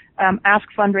we ask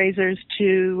fundraisers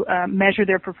to measure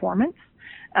their performance.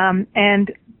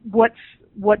 And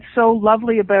what's so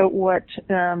lovely about what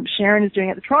Sharon is doing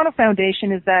at the Toronto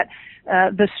Foundation is that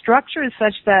the structure is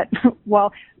such that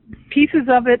while pieces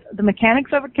of it, the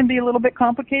mechanics of it can be a little bit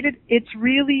complicated, it's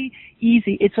really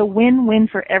easy. It's a win-win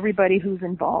for everybody who's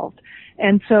involved.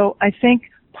 And so I think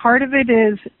part of it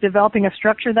is developing a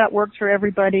structure that works for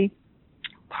everybody.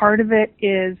 Part of it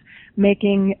is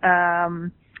making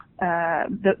the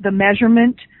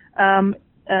measurement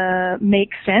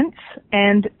make sense,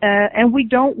 and we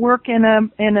don't work in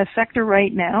a sector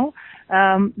right now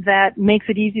that makes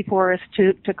it easy for us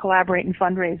to collaborate in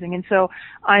fundraising. And so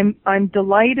I'm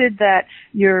delighted that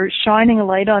you're shining a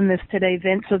light on this today,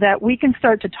 Vince, so that we can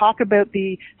start to talk about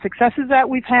the successes that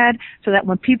we've had, so that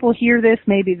when people hear this,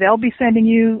 maybe they'll be sending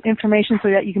you information so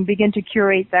that you can begin to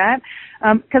curate that.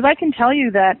 Because I can tell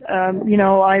you that,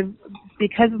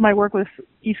 because of my work with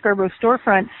East Scarborough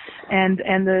Storefront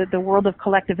and the world of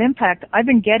collective impact, I've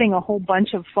been getting a whole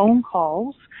bunch of phone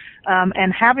calls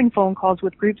and having phone calls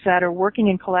with groups that are working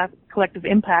in collective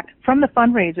impact from the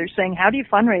fundraisers saying, how do you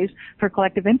fundraise for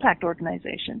collective impact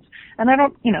organizations? And I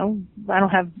don't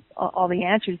have all the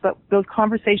answers, but those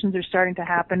conversations are starting to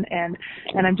happen, and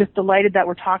I'm just delighted that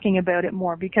we're talking about it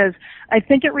more, because I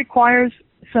think it requires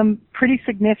some pretty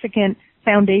significant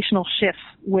foundational shifts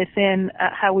within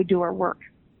how we do our work.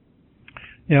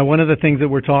 Yeah, one of the things that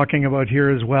we're talking about here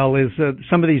as well is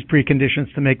some of these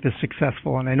preconditions to make this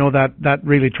successful. And I know that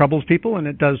really troubles people, and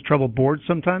it does trouble boards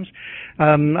sometimes.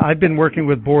 I've been working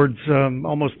with boards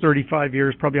almost 35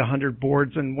 years, probably 100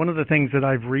 boards. And one of the things that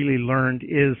I've really learned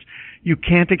is you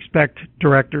can't expect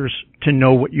directors to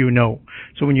know what you know.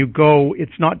 So when you go,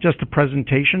 it's not just a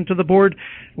presentation to the board.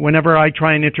 Whenever I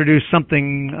try and introduce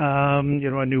something,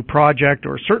 a new project,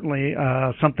 or certainly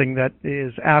something that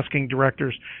is asking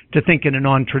directors to think in a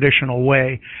non-traditional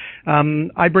way,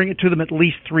 I bring it to them at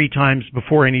least 3 times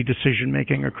before any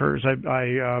decision-making occurs.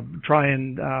 I try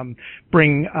and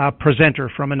bring a presenter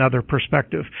from another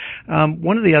perspective.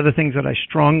 One of the other things that I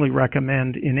strongly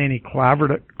recommend in any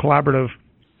collaborative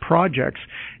projects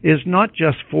is not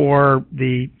just for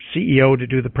the CEO to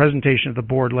do the presentation of the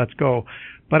board, let's go,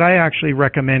 but I actually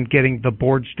recommend getting the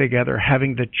boards together,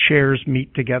 having the chairs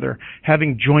meet together,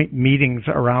 having joint meetings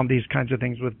around these kinds of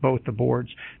things with both the boards,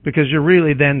 because you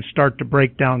really then start to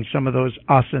break down some of those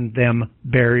us and them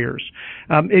barriers.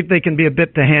 They can be a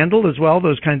bit to handle as well,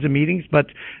 those kinds of meetings, but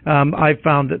I've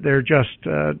found that they're just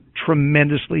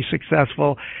tremendously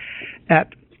successful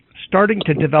at starting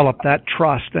to develop that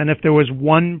trust. And if there was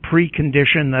one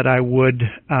precondition that I would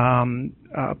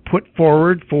put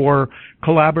forward for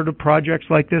collaborative projects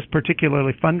like this,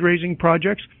 particularly fundraising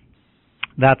projects,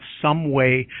 that's some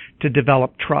way to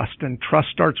develop trust. And trust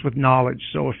starts with knowledge.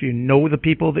 So if you know the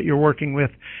people that you're working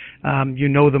with, you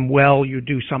know them well, you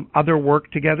do some other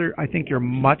work together, I think you're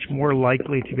much more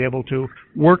likely to be able to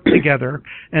work together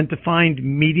and to find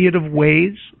mediative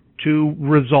ways to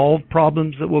resolve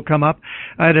problems that will come up.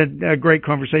 I had a great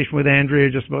conversation with Andrea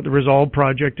just about the Resolve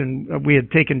project, and we had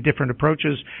taken different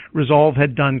approaches. Resolve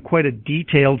had done quite a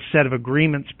detailed set of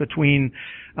agreements between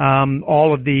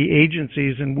all of the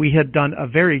agencies, and we had done a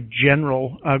very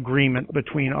general agreement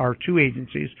between our 2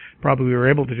 agencies. Probably we were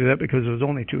able to do that because there was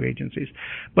only 2 agencies.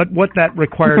 But what that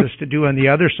required us to do on the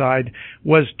other side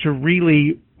was to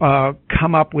really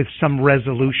come up with some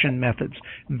resolution methods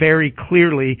very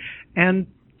clearly, and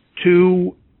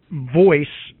to voice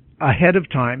ahead of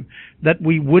time that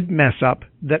we would mess up,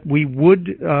 that we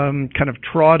would kind of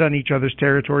trod on each other's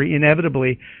territory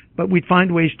inevitably, but we'd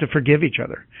find ways to forgive each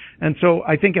other. And so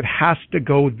I think it has to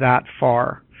go that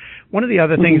far. One of the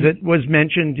other things that was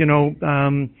mentioned,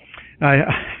 I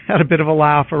had a bit of a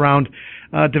laugh around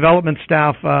development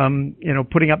staff,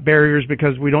 putting up barriers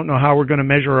because we don't know how we're going to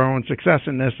measure our own success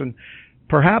in this. And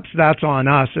perhaps that's on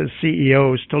us as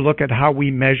CEOs to look at how we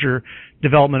measure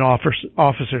development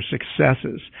officer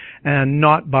successes, and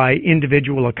not by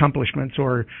individual accomplishments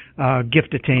or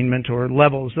gift attainment or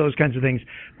levels, those kinds of things,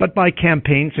 but by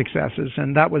campaign successes.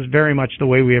 And that was very much the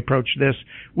way we approached this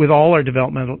with all our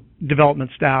development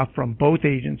staff from both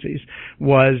agencies,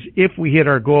 was if we hit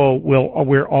our goal,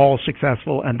 we're all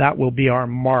successful, and that will be our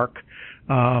mark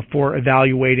for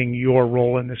evaluating your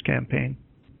role in this campaign.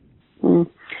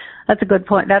 That's a good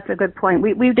point.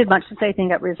 We did much the same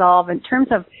thing at Resolve. In terms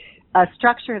of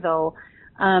structure, though,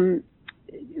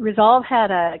 Resolve had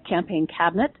a campaign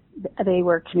cabinet. They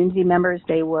were community members.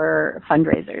 They were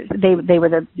fundraisers. They were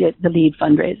the lead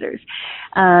fundraisers.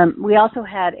 We also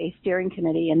had a steering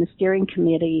committee, and the steering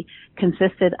committee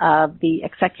consisted of the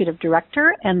executive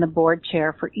director and the board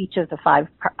chair for each of the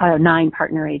 9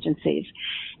 partner agencies.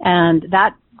 And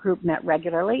that group met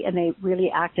regularly, and they really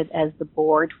acted as the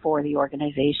board for the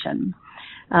organization.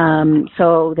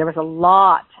 So there was a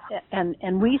lot,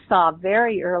 and we saw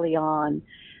very early on,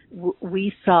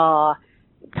 we saw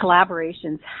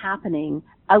collaborations happening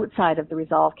outside of the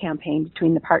Resolve campaign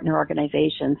between the partner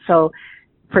organizations. So,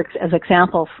 as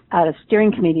example, at a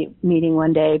steering committee meeting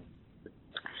one day,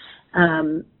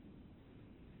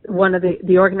 one of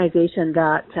the organization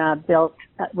that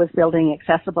was building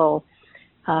accessible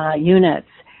units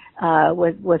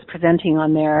was presenting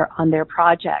on their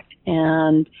project,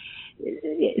 and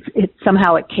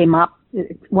somehow it came up.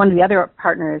 One of the other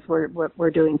partners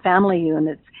were doing family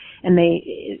units, and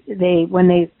they when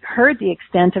they heard the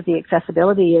extent of the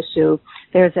accessibility issue,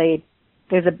 there's a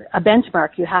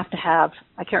benchmark you have to have.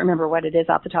 I can't remember what it is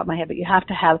off the top of my head, but you have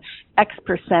to have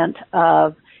X%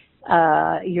 of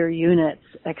your units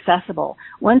accessible.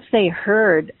 Once they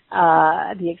heard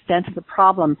the extent of the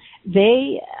problem,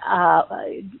 they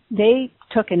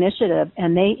took initiative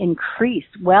and they increased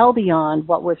well beyond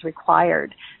what was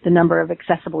required the number of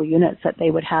accessible units that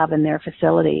they would have in their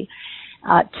facility.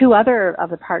 Two other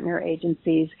of the partner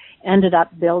agencies ended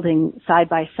up building side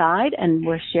by side and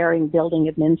were sharing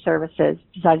building admin services.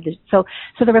 So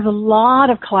there was a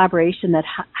lot of collaboration that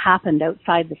happened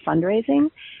outside the fundraising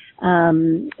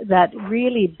that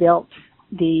really built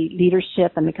the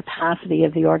leadership and the capacity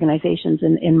of the organizations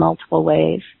in multiple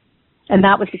ways. And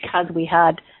that was because we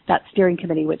had that steering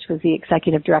committee, which was the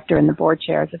executive director and the board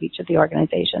chairs of each of the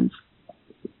organizations.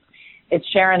 It's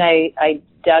Sharon.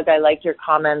 Doug, I like your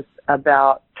comments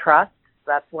about trust.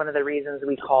 That's one of the reasons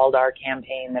we called our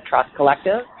campaign the Trust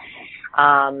Collective,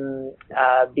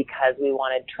 because we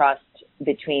wanted trust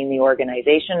between the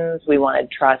organizations. We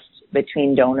wanted trust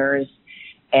between donors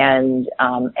and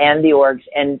the orgs,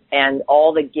 and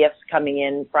all the gifts coming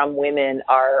in from women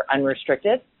are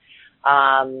unrestricted,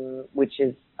 which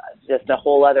is just a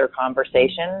whole other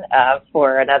conversation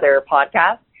for another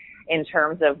podcast in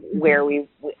terms of where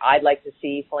I'd like to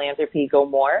see philanthropy go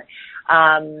more.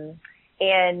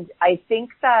 And I think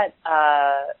that,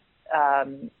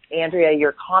 Andrea,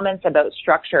 your comments about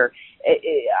structure,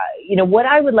 what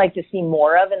I would like to see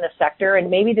more of in the sector, and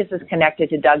maybe this is connected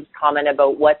to Doug's comment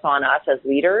about what's on us as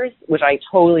leaders, which I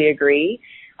totally agree.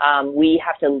 We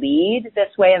have to lead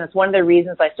this way, and it's one of the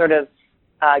reasons I sort of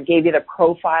gave you the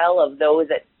profile of those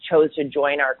that chose to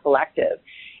join our collective,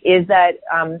 is that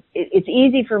it's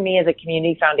easy for me as a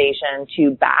community foundation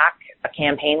to back a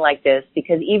campaign like this,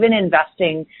 because even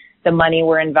investing the money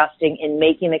we're investing in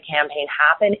making the campaign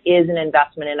happen is an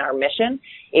investment in our mission.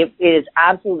 It is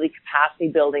absolutely capacity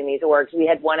building these orgs. We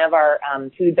had one of our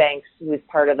food banks, who is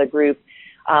part of the group,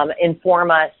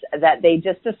 inform us that they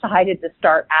just decided to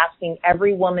start asking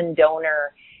every woman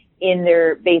donor in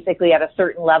their, basically at a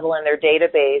certain level in their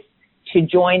database, to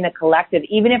join the collective,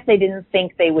 even if they didn't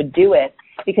think they would do it,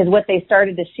 because what they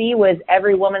started to see was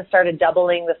every woman started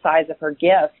doubling the size of her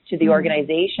gift to the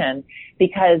organization,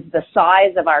 because the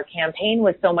size of our campaign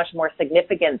was so much more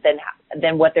significant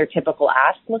than what their typical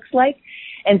ask looks like.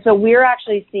 And so we're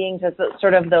actually seeing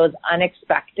sort of those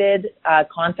unexpected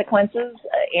consequences,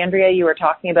 Andrea, you were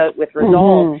talking about with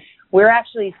Resolve. We're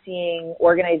actually seeing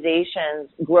organizations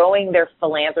growing their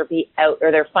philanthropy out,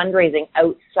 or their fundraising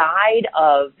outside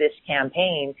of this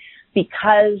campaign,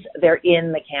 because they're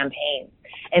in the campaign.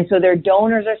 And so their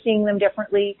donors are seeing them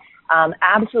differently.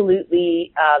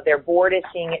 Absolutely, their board is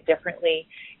seeing it differently,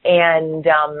 and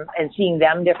seeing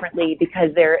them differently,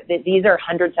 because these are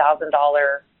 $100,000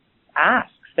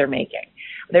 asks they're making.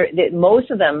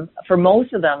 For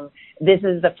most of them, this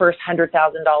is the first $100,000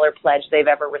 pledge they've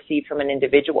ever received from an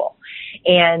individual.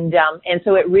 And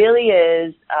so it really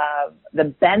is, the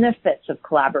benefits of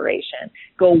collaboration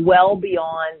go well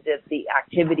beyond the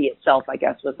activity itself, I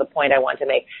guess, was the point I want to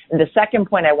make. And the second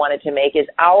point I wanted to make is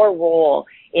our role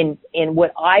in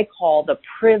what I call the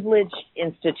privileged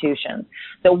institutions,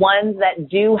 the ones that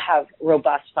do have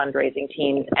robust fundraising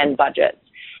teams and budgets.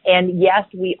 And yes,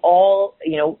 we all,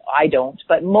 I don't,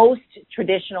 but most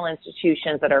traditional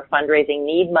institutions that are fundraising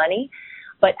need money.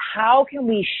 But how can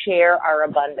we share our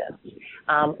abundance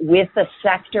with the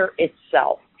sector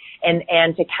itself?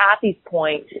 And to Kathy's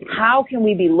point, how can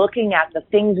we be looking at the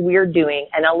things we're doing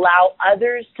and allow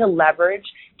others to leverage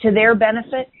to their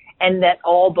benefit, and that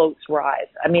all boats rise?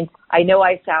 I mean, I know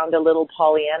I sound a little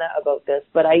Pollyanna about this,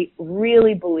 but I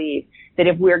really believe that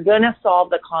if we're going to solve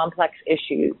the complex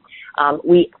issues,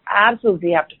 we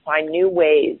absolutely have to find new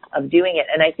ways of doing it.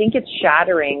 And I think it's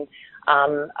shattering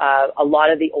a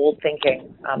lot of the old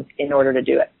thinking in order to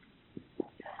do it.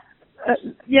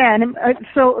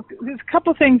 So there's a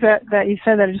couple of things that you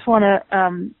said that I just want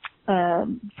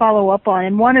to follow up on.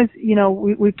 And one is,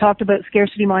 we've talked about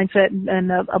scarcity mindset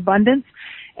and abundance.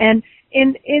 And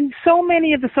in so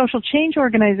many of the social change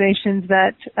organizations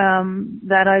that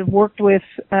I've worked with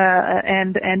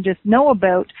and just know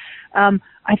about,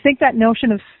 I think that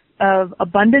notion of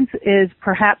abundance is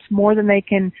perhaps more than they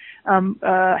can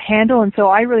handle, and so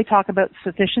I really talk about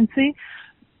sufficiency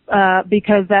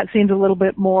because that seems a little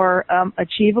bit more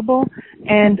achievable.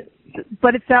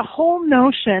 But it's that whole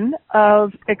notion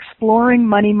of exploring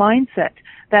money mindset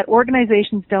that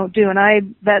organizations don't do,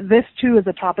 and that this too is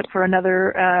a topic for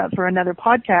another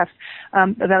podcast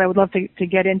that I would love to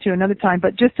get into another time.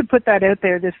 But just to put that out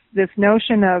there, this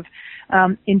notion of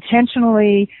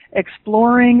intentionally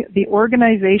exploring the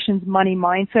organization's money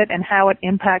mindset and how it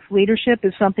impacts leadership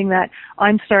is something that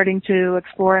I'm starting to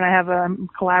explore, and I have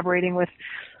collaborating with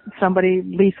somebody,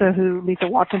 Lisa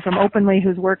Watson from Openly,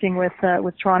 who's working with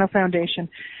Toronto Foundation.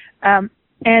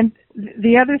 And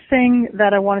the other thing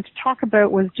that I wanted to talk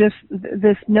about was just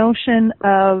this notion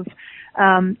of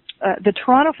the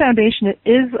Toronto Foundation.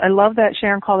 I love that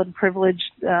Sharon called it a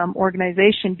privileged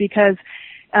organization, because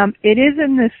it is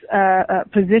in this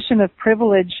position of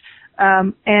privilege.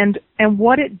 And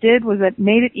what it did was it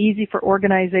made it easy for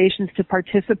organizations to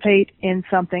participate in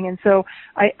something. And so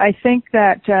I think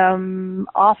that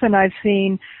often I've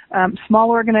seen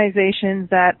small organizations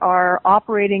that are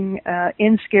operating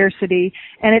in scarcity,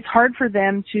 and it's hard for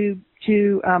them to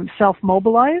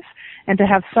self-mobilize, and to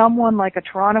have someone like a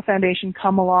Toronto Foundation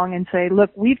come along and say, look,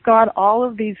 we've got all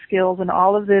of these skills and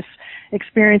all of this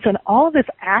experience and all of this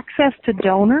access to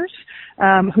donors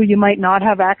who you might not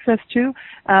have access to.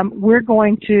 We're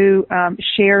going to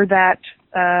share that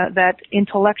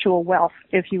intellectual wealth,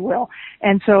 if you will.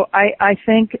 And so I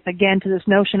think, again, to this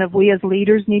notion of we as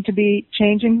leaders need to be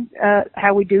changing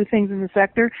how we do things in the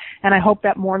sector, and I hope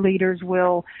that more leaders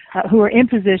will, who are in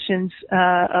positions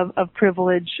of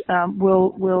privilege,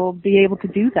 will be able to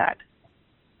do that.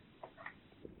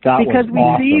 That because was we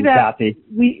awesome, see that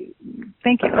Kathy.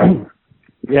 Thank you.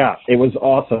 Yeah, it was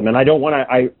awesome, and I don't want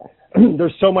to.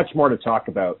 There's so much more to talk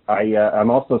about. I'm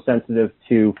also sensitive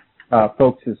to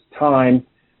folks' time,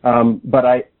 but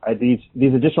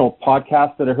these additional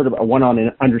podcasts that I heard about, one on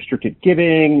unrestricted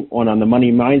giving, one on the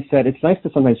money mindset. It's nice to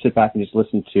sometimes sit back and just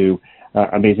listen to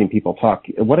amazing people talk.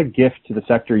 What a gift to the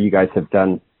sector you guys have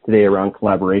done today around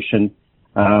collaboration.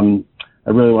 I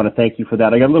really want to thank you for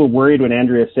that. I got a little worried when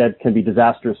Andrea said can be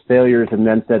disastrous failures and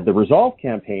then said the Resolve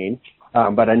campaign.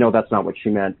 But I know that's not what she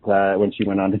meant when she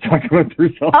went on to talk about the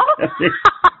Resolve campaign.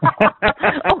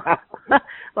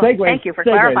 Well, thank you for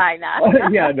clarifying that.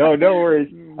 Yeah, no worries.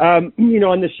 And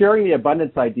the sharing the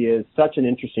abundance idea is such an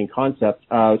interesting concept.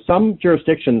 Some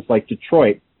jurisdictions like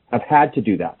Detroit have had to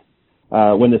do that.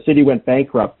 When the city went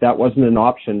bankrupt, that wasn't an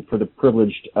option for the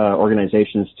privileged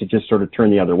organizations to just sort of turn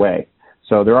the other way.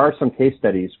 So there are some case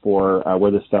studies for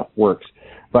where this stuff works.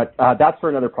 But that's for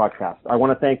another podcast. I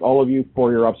want to thank all of you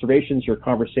for your observations, your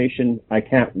conversation. I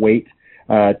can't wait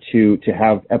to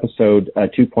have episode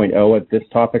 2.0 at this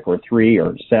topic, or 3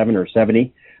 or 7 or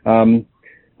 70.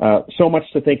 So much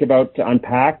to think about, to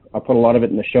unpack. I'll put a lot of it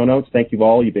in the show notes. Thank you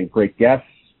all. You've been great guests.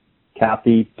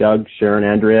 Kathy, Doug, Sharon,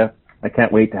 Andrea. I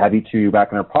can't wait to have you two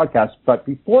back on our podcast. But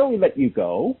before we let you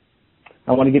go,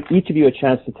 I want to give each of you a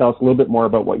chance to tell us a little bit more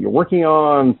about what you're working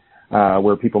on,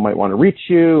 where people might want to reach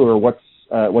you, or what's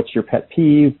your pet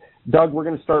peeve. Doug, we're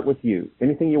going to start with you.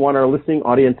 Anything you want our listening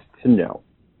audience to know?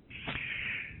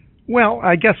 Well,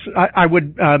 I guess I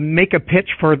would make a pitch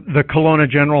for the Kelowna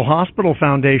General Hospital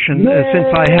Foundation, since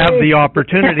I have the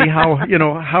opportunity.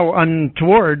 How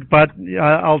untoward, but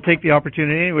I'll take the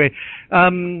opportunity anyway.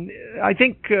 I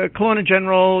think Kelowna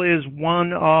General is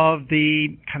one of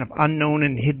the kind of unknown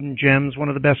and hidden gems, one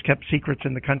of the best kept secrets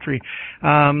in the country.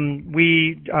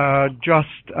 We just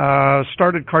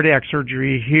started cardiac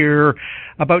surgery here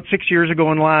about 6 years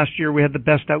ago, and last year we had the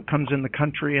best outcomes in the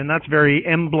country, and that's very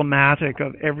emblematic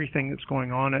of everything that's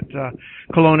going on at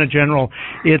Kelowna General.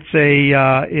 It's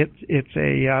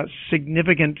a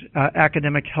significant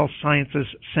academic health sciences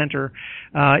center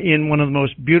in one of the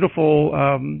most beautiful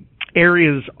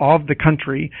areas of the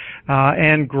country,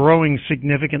 and growing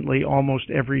significantly almost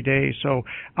every day. So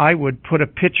I would put a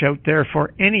pitch out there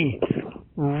for any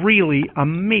really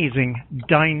amazing,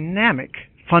 dynamic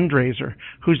fundraiser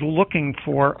who's looking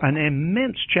for an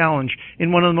immense challenge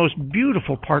in one of the most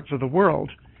beautiful parts of the world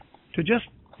to just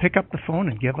pick up the phone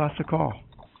and give us a call.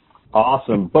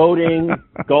 Awesome. Boating,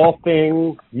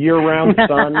 golfing, year-round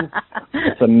sun.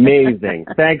 It's amazing.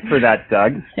 Thanks for that,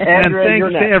 Doug. Andrea,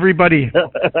 and thanks to everybody.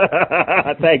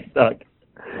 Thanks, Doug.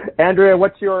 Andrea,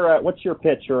 what's your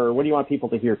pitch, or what do you want people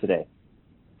to hear today?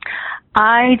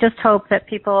 I just hope that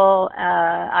people,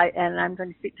 and I'm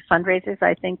going to speak to fundraisers,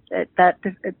 I think that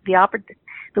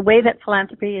the way that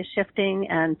philanthropy is shifting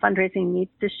and fundraising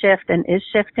needs to shift and is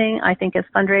shifting, I think as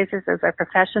fundraisers, as our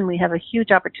profession, we have a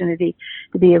huge opportunity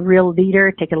to be a real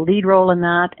leader, take a lead role in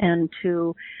that, and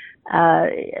to,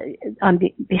 on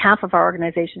behalf of our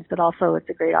organizations, but also it's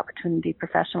a great opportunity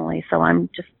professionally. So I'm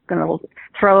just going to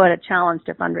throw out a challenge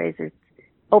to fundraisers.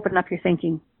 Open up your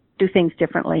thinking, do things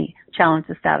differently, challenge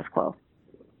the status quo.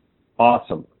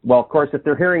 Awesome. Well, of course, if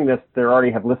they're hearing this, they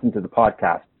already have listened to the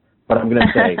podcast. But I'm going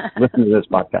to say, listen to this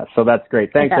podcast. So that's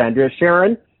great. Thanks, yeah. Andrea.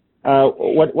 Sharon,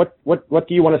 what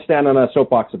do you want to stand on a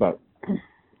soapbox about?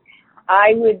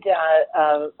 I would,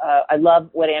 I love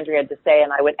what Andrea had to say,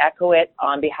 and I would echo it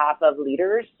on behalf of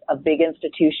leaders of big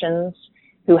institutions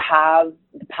who have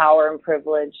the power and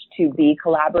privilege to be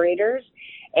collaborators.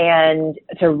 and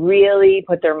to really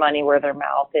put their money where their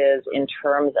mouth is in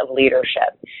terms of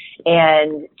leadership,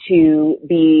 and to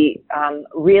be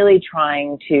really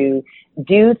trying to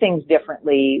do things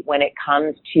differently when it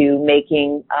comes to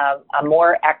making a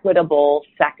more equitable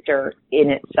sector in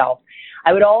itself.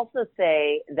 I would also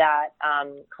say that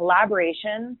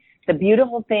collaboration, the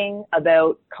beautiful thing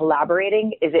about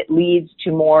collaborating is it leads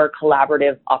to more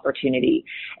collaborative opportunity.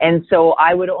 And so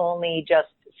I would only just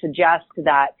suggest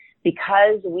that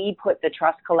because we put the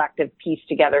Trust Collective piece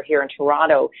together here in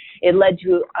Toronto, it led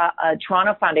to a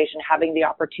Toronto Foundation having the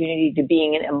opportunity to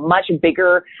being in a much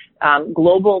bigger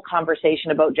global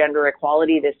conversation about gender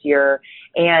equality this year.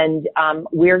 And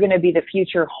we're going to be the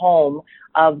future home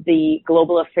of the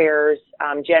Global Affairs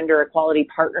Gender Equality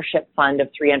Partnership Fund of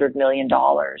 $300 million,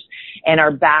 and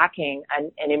are backing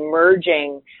an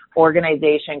emerging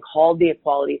organization called the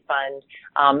Equality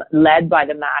Fund, led by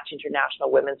the Match International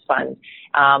Women's Fund.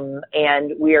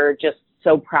 And we are just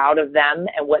so proud of them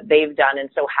and what they've done, and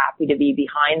so happy to be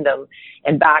behind them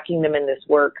and backing them in this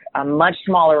work. A much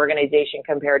smaller organization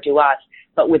compared to us,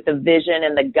 but with the vision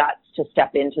and the guts to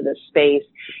step into this space.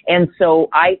 And so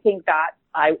I think that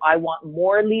I want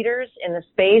more leaders in the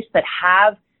space that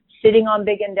have sitting on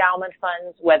big endowment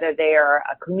funds, whether they are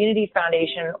a community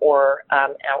foundation or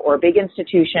a big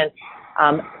institution.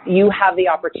 You have the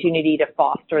opportunity to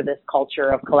foster this culture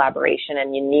of collaboration,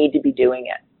 and you need to be doing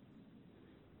it.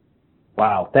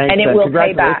 Wow, thanks. And it will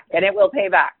pay back. And it will pay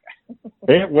back.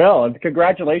 It will. And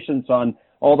congratulations on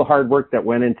all the hard work that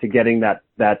went into getting that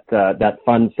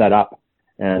fund set up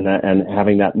and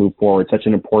having that move forward. Such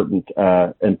an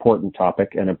important topic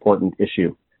and important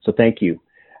issue. So thank you.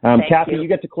 Kathy, you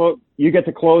get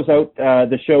to close out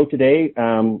the show today.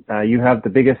 You have the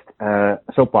biggest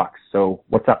soapbox. So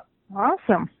what's up?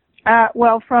 Awesome.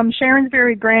 Well, from Sharon's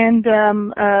very grand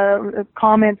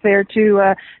comments there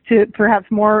to perhaps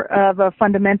more of a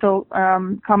fundamental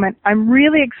comment, I'm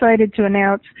really excited to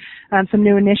announce some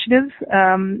new initiatives.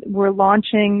 We're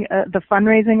launching the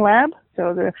Fundraising Lab.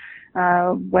 So the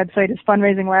website is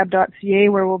fundraisinglab.ca,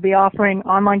 where we'll be offering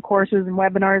online courses and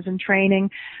webinars and training.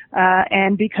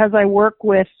 And because I work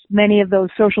with many of those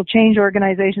social change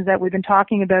organizations that we've been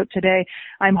talking about today,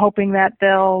 I'm hoping that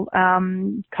they'll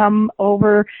come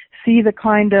over, see the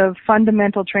kind of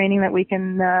fundamental training that we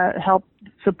can help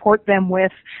support them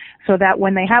with, so that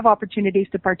when they have opportunities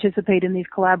to participate in these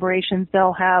collaborations,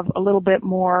 they'll have a little bit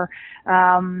more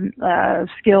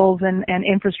skills and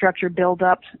infrastructure build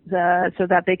up so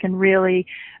that they can really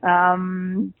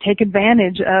take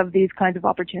advantage of these kinds of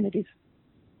opportunities.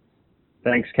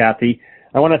 Thanks, Kathy.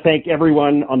 I want to thank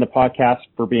everyone on the podcast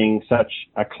for being such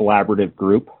a collaborative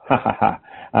group.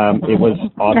 It was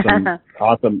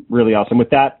awesome, really awesome. With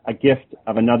that, a gift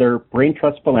of another Brain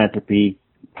Trust Philanthropy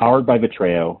powered by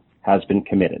Vitreo has been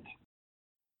committed.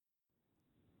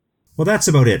 Well, that's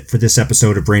about it for this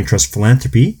episode of Brain Trust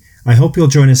Philanthropy. I hope you'll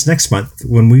join us next month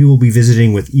when we will be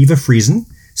visiting with Eva Friesen,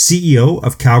 CEO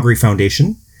of Calgary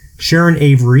Foundation, Sharon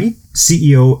Avery,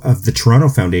 CEO of the Toronto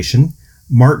Foundation,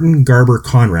 Martin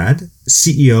Garber-Conrad,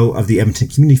 CEO of the Edmonton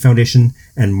Community Foundation,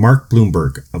 and Mark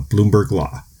Bloomberg of Bloomberg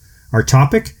Law. Our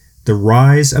topic, the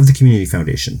rise of the Community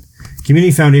Foundation.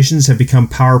 Community foundations have become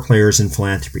power players in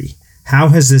philanthropy. How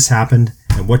has this happened,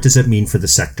 and what does it mean for the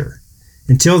sector?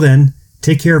 Until then,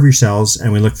 take care of yourselves,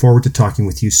 and we look forward to talking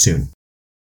with you soon.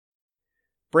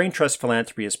 Brain Trust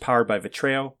Philanthropy is powered by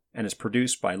Vitreo and is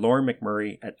produced by Lauren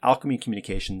McMurray at Alchemy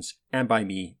Communications and by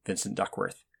me, Vincent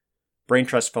Duckworth. Brain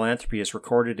Trust Philanthropy is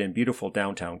recorded in beautiful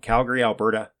downtown Calgary,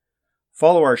 Alberta.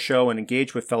 Follow our show and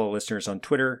engage with fellow listeners on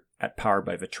Twitter at Powered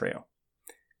by Vitreo.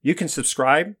 You can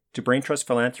subscribe to Brain Trust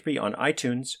Philanthropy on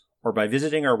iTunes or by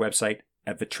visiting our website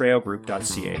at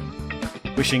vitreogroup.ca.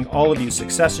 Wishing all of you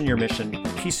success in your mission,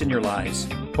 peace in your lives,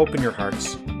 hope in your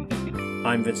hearts.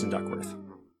 I'm Vincent Duckworth.